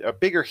big hit, a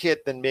bigger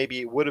hit than maybe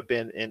it would have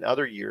been in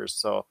other years.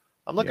 So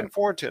I'm looking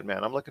forward to it,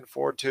 man. I'm looking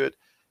forward to it.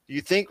 Do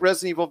you think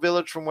Resident Evil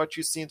Village, from what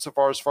you've seen so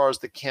far as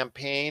the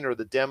campaign or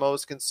the demo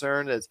is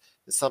concerned, is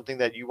something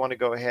that you want to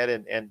go ahead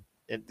and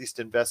at least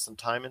invest some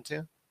time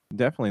into?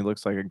 Definitely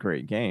looks like a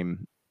great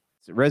game.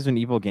 Resident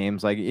Evil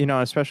games, like,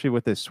 especially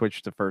with this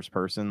switch to first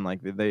person,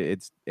 like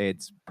it's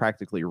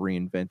practically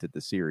reinvented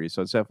the series.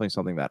 So it's definitely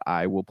something that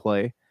I will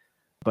play.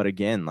 But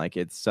again, like,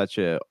 it's such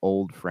a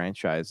old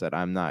franchise that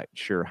I'm not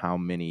sure how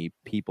many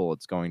people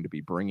it's going to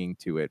be bringing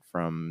to it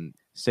from,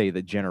 say,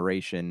 the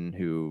generation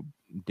who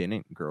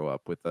didn't grow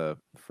up with the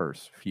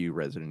first few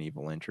Resident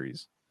Evil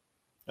entries.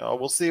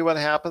 We'll see what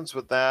happens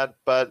with that.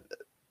 But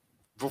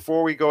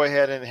before we go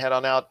ahead and head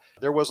on out,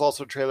 there was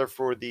also a trailer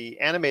for the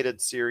animated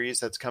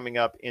series that's coming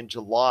up in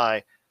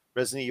July,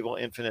 Resident Evil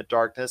Infinite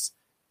Darkness,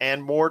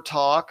 and more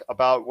talk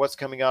about what's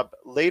coming up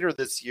later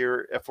this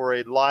year for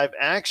a live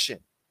action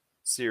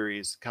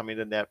series coming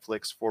to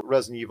Netflix for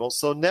Resident Evil.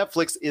 So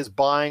Netflix is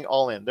buying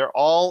all in. They're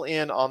all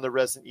in on the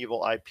Resident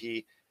Evil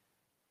IP.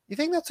 You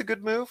think that's a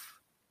good move?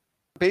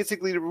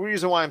 Basically, the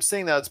reason why I'm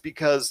saying that is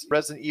because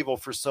Resident Evil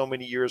for so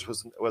many years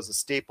was a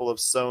staple of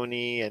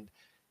Sony, and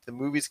the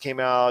movies came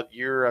out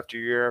year after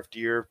year after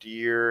year after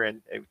year,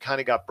 and it kind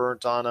of got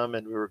burnt on them,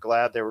 and we were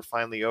glad they were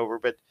finally over.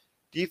 But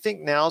do you think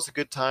now's a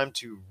good time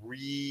to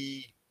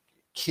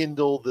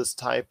rekindle this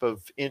type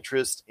of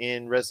interest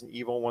in Resident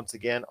Evil once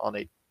again on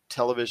a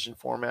television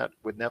format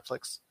with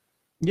Netflix?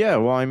 Yeah,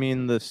 well, I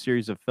mean, the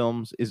series of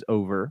films is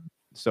over,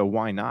 so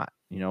why not?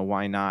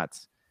 Why not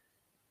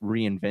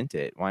reinvent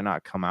it? Why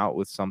not come out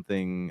with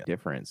something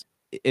different?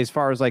 As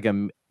far as like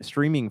a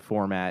streaming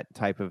format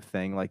type of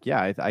thing, like,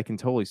 yeah, I can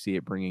totally see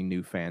it bringing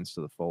new fans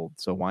to the fold.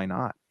 So why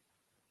not?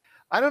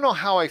 I don't know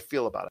how I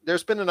feel about it.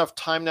 There's been enough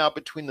time now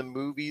between the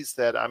movies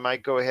that I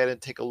might go ahead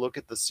and take a look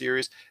at the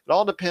series. It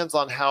all depends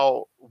on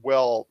how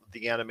well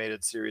the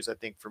animated series, I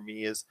think, for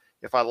me is.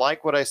 If I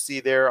like what I see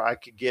there, I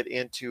could get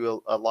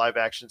into a live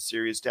action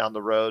series down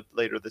the road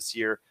later this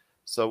year.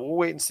 So we'll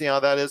wait and see how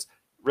that is.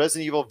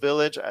 Resident Evil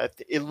Village,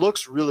 it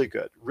looks really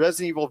good.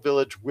 Resident Evil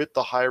Village with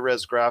the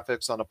high-res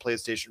graphics on a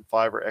PlayStation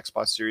 5 or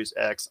Xbox Series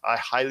X, I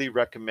highly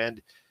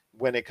recommend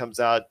when it comes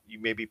out, you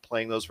may be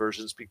playing those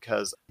versions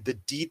because the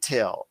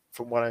detail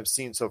from what I've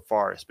seen so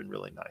far has been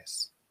really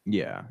nice.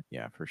 Yeah,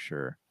 for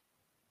sure.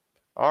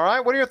 All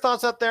right, what are your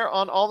thoughts out there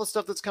on all the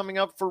stuff that's coming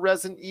up for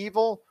Resident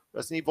Evil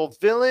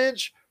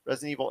Village,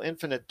 Resident Evil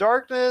Infinite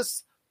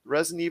Darkness,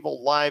 Resident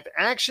Evil live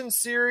action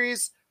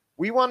series?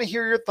 We want to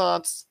hear your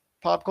thoughts.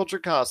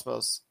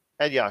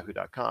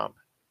 popculturecosmos@yahoo.com.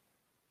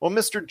 Well,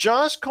 Mr.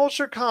 Josh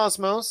Culture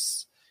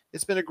Cosmos,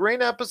 it's been a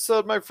great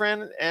episode, my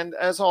friend. And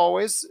as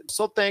always, I'm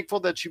so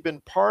thankful that you've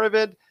been part of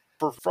it.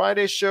 For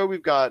Friday's show,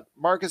 we've got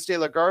Marcus de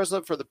la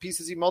Garza for the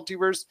PCC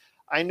Multiverse.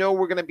 I know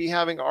we're going to be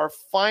having our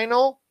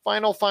final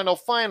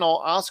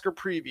Oscar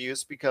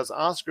previews because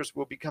Oscars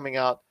will be coming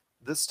out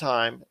this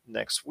time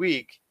next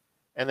week.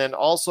 And then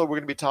also we're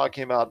going to be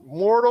talking about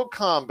Mortal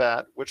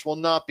Kombat, which will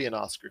not be an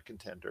Oscar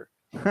contender.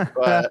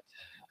 But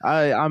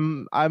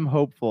I'm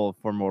hopeful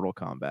for Mortal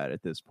Kombat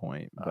at this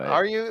point. But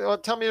are you? Well,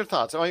 tell me your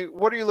thoughts. I mean,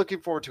 what are you looking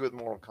forward to with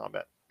Mortal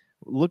Kombat?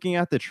 Looking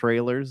at the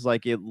trailers,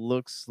 like, it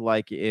looks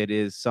like it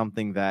is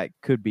something that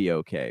could be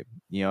okay.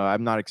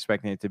 I'm not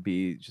expecting it to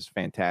be just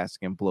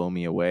fantastic and blow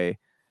me away.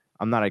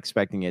 I'm not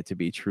expecting it to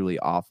be truly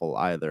awful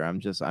either.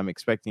 I'm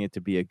expecting it to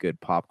be a good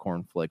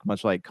popcorn flick,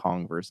 much like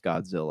Kong vs.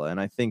 Godzilla.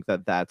 And I think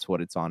that that's what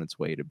it's on its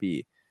way to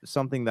be.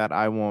 Something that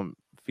I won't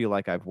feel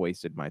like I've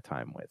wasted my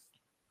time with.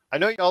 I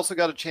know you also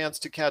got a chance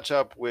to catch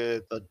up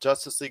with the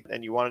Justice League,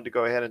 and you wanted to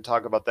go ahead and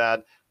talk about that.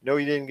 I know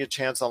you didn't get a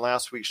chance on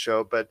last week's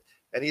show, but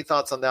any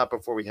thoughts on that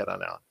before we head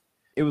on out?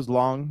 It was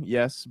long,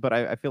 yes, but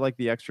I feel like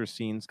the extra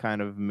scenes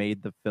kind of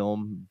made the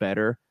film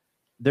better.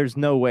 There's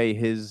no way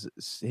his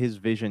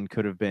vision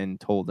could have been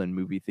told in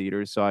movie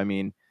theaters. So, I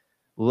mean,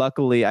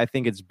 luckily, I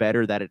think it's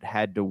better that it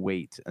had to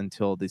wait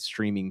until the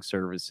streaming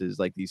services,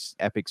 like these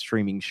epic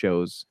streaming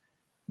shows,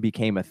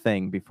 became a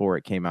thing before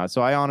it came out.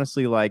 So I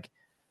honestly, like,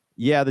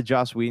 yeah, the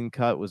Joss Whedon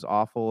cut was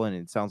awful, and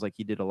it sounds like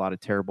he did a lot of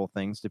terrible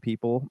things to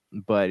people,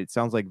 but it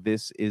sounds like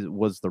this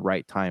was the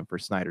right time for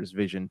Snyder's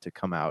vision to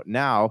come out.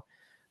 Now,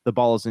 the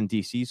ball is in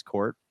DC's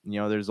court.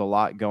 There's a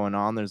lot going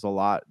on. There's a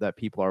lot that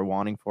people are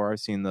wanting for. I've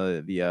seen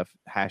the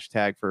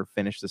hashtag for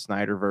Finish the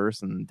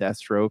Snyderverse and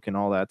Deathstroke and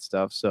all that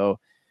stuff. So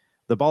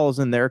the ball is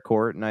in their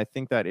court, and I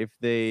think that if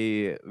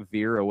they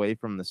veer away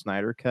from the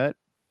Snyder cut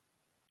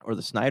or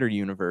the Snyder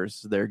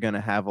universe, they're going to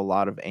have a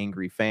lot of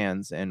angry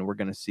fans, and we're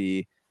going to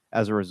see,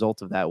 as a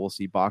result of that, we'll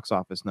see box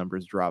office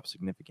numbers drop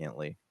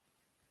significantly.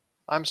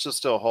 I'm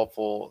still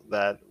hopeful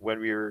that when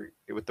we were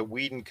with the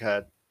Whedon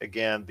cut,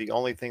 again, the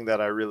only thing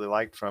that I really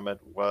liked from it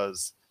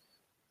was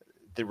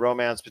the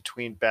romance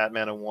between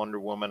Batman and Wonder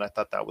Woman. I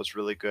thought that was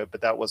really good,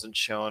 but that wasn't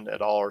shown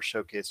at all or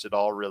showcased at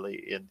all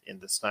really in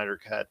the Snyder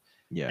cut.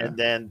 Yeah. And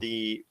then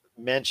the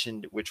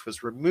mentioned, which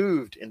was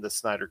removed in the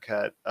Snyder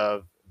cut,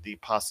 of the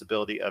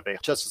possibility of a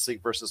Justice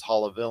League versus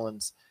Hall of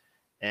Villains.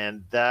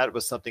 And that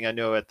was something I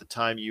know at the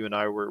time you and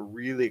I were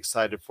really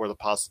excited for, the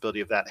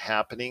possibility of that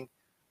happening,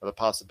 or the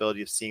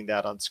possibility of seeing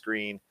that on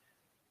screen.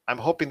 I'm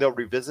hoping they'll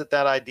revisit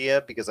that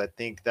idea because I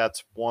think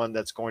that's one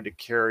that's going to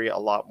carry a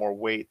lot more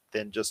weight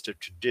than just a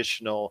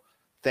traditional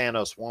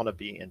Thanos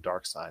wannabe in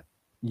Darkseid.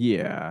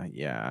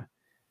 Yeah.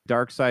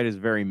 Darkseid is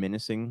very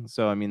menacing,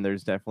 so I mean,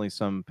 there's definitely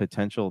some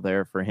potential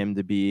there for him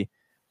to be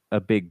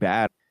a big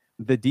bad.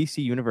 The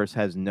DC universe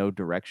has no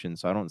direction,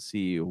 so I don't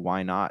see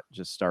why not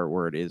just start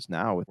where it is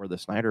now, with where the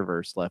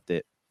Snyderverse left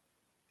it.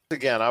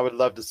 Again, I would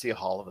love to see a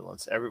Hall of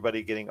Villains.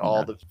 Everybody getting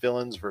all the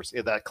villains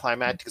versus that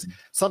climactic,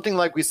 something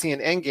like we see in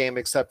Endgame,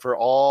 except for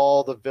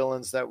all the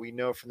villains that we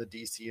know from the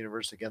DC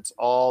universe against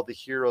all the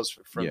heroes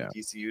from the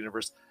DC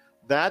universe.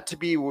 That to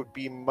me would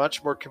be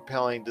much more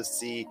compelling to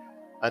see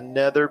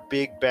another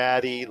big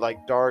baddie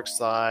like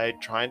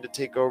Darkseid trying to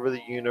take over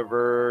the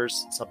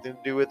universe, something to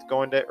do with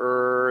going to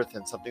Earth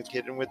and something's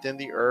hidden within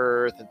the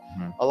Earth. And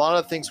a lot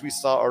of things we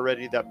saw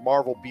already that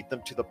Marvel beat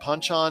them to the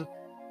punch on,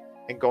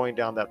 and going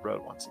down that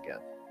road once again.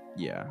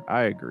 Yeah,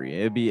 I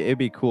agree. It'd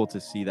be cool to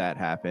see that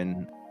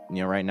happen. You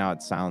know, right now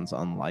it sounds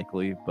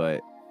unlikely,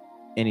 but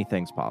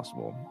anything's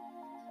possible.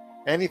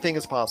 Anything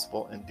is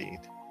possible, indeed.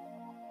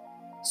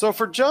 So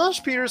for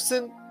Josh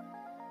Peterson,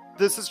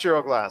 this is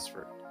Gerald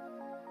Glassford.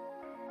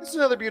 It's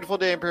another beautiful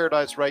day in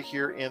paradise right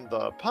here in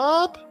the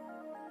Pop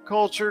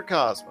Culture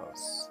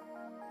Cosmos.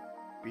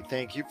 We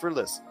thank you for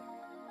listening.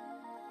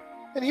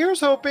 And here's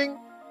hoping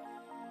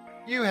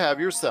you have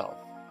yourself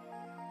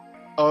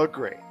a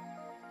great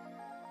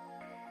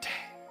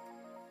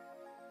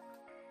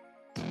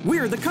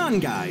We're the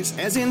Con Guys,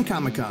 as in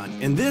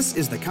Comic-Con, and this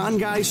is the Con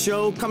Guys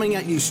Show, coming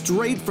at you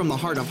straight from the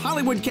heart of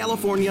Hollywood,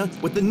 California,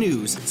 with the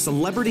news,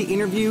 celebrity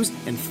interviews,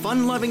 and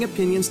fun-loving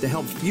opinions to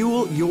help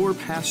fuel your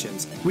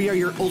passions. We are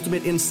your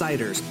ultimate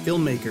insiders,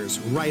 filmmakers,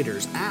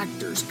 writers,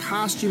 actors,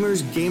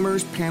 costumers,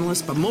 gamers,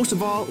 panelists, but most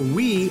of all,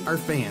 we are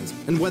fans.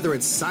 And whether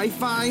it's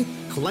sci-fi,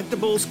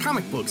 collectibles,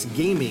 comic books,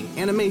 gaming,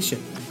 animation,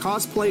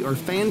 cosplay, or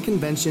fan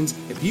conventions,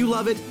 if you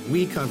love it,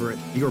 we cover it.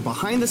 Your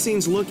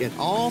behind-the-scenes look at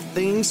all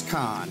things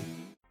con.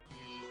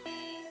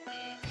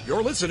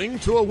 You're listening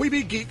to a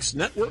Weeby Geeks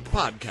Network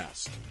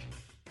podcast.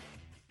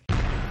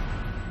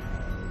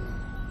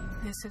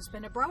 This has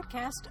been a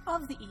broadcast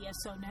of the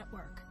ESO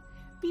Network.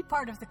 Be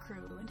part of the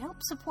crew and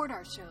help support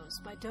our shows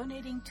by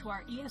donating to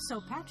our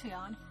ESO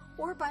Patreon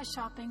or by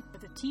shopping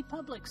at the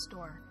TeePublic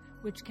store,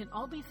 which can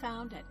all be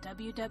found at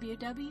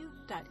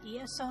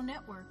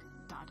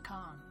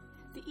www.esonetwork.com.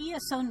 The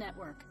ESO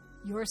Network,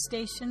 your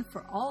station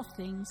for all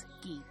things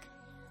geek.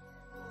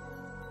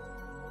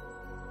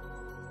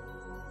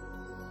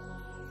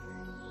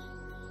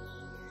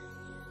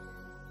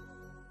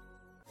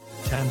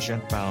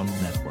 Tangent Bound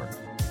Network.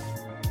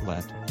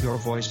 Let your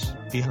voice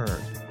be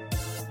heard.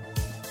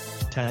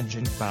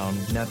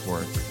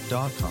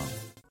 TangentBoundNetwork.com.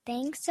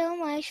 Thanks so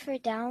much for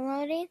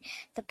downloading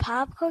the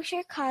Pop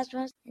Culture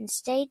Cosmos, and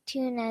stay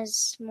tuned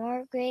as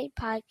more great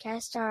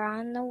podcasts are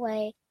on the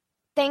way.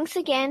 Thanks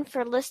again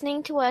for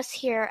listening to us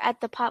here at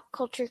the Pop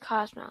Culture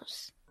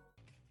Cosmos.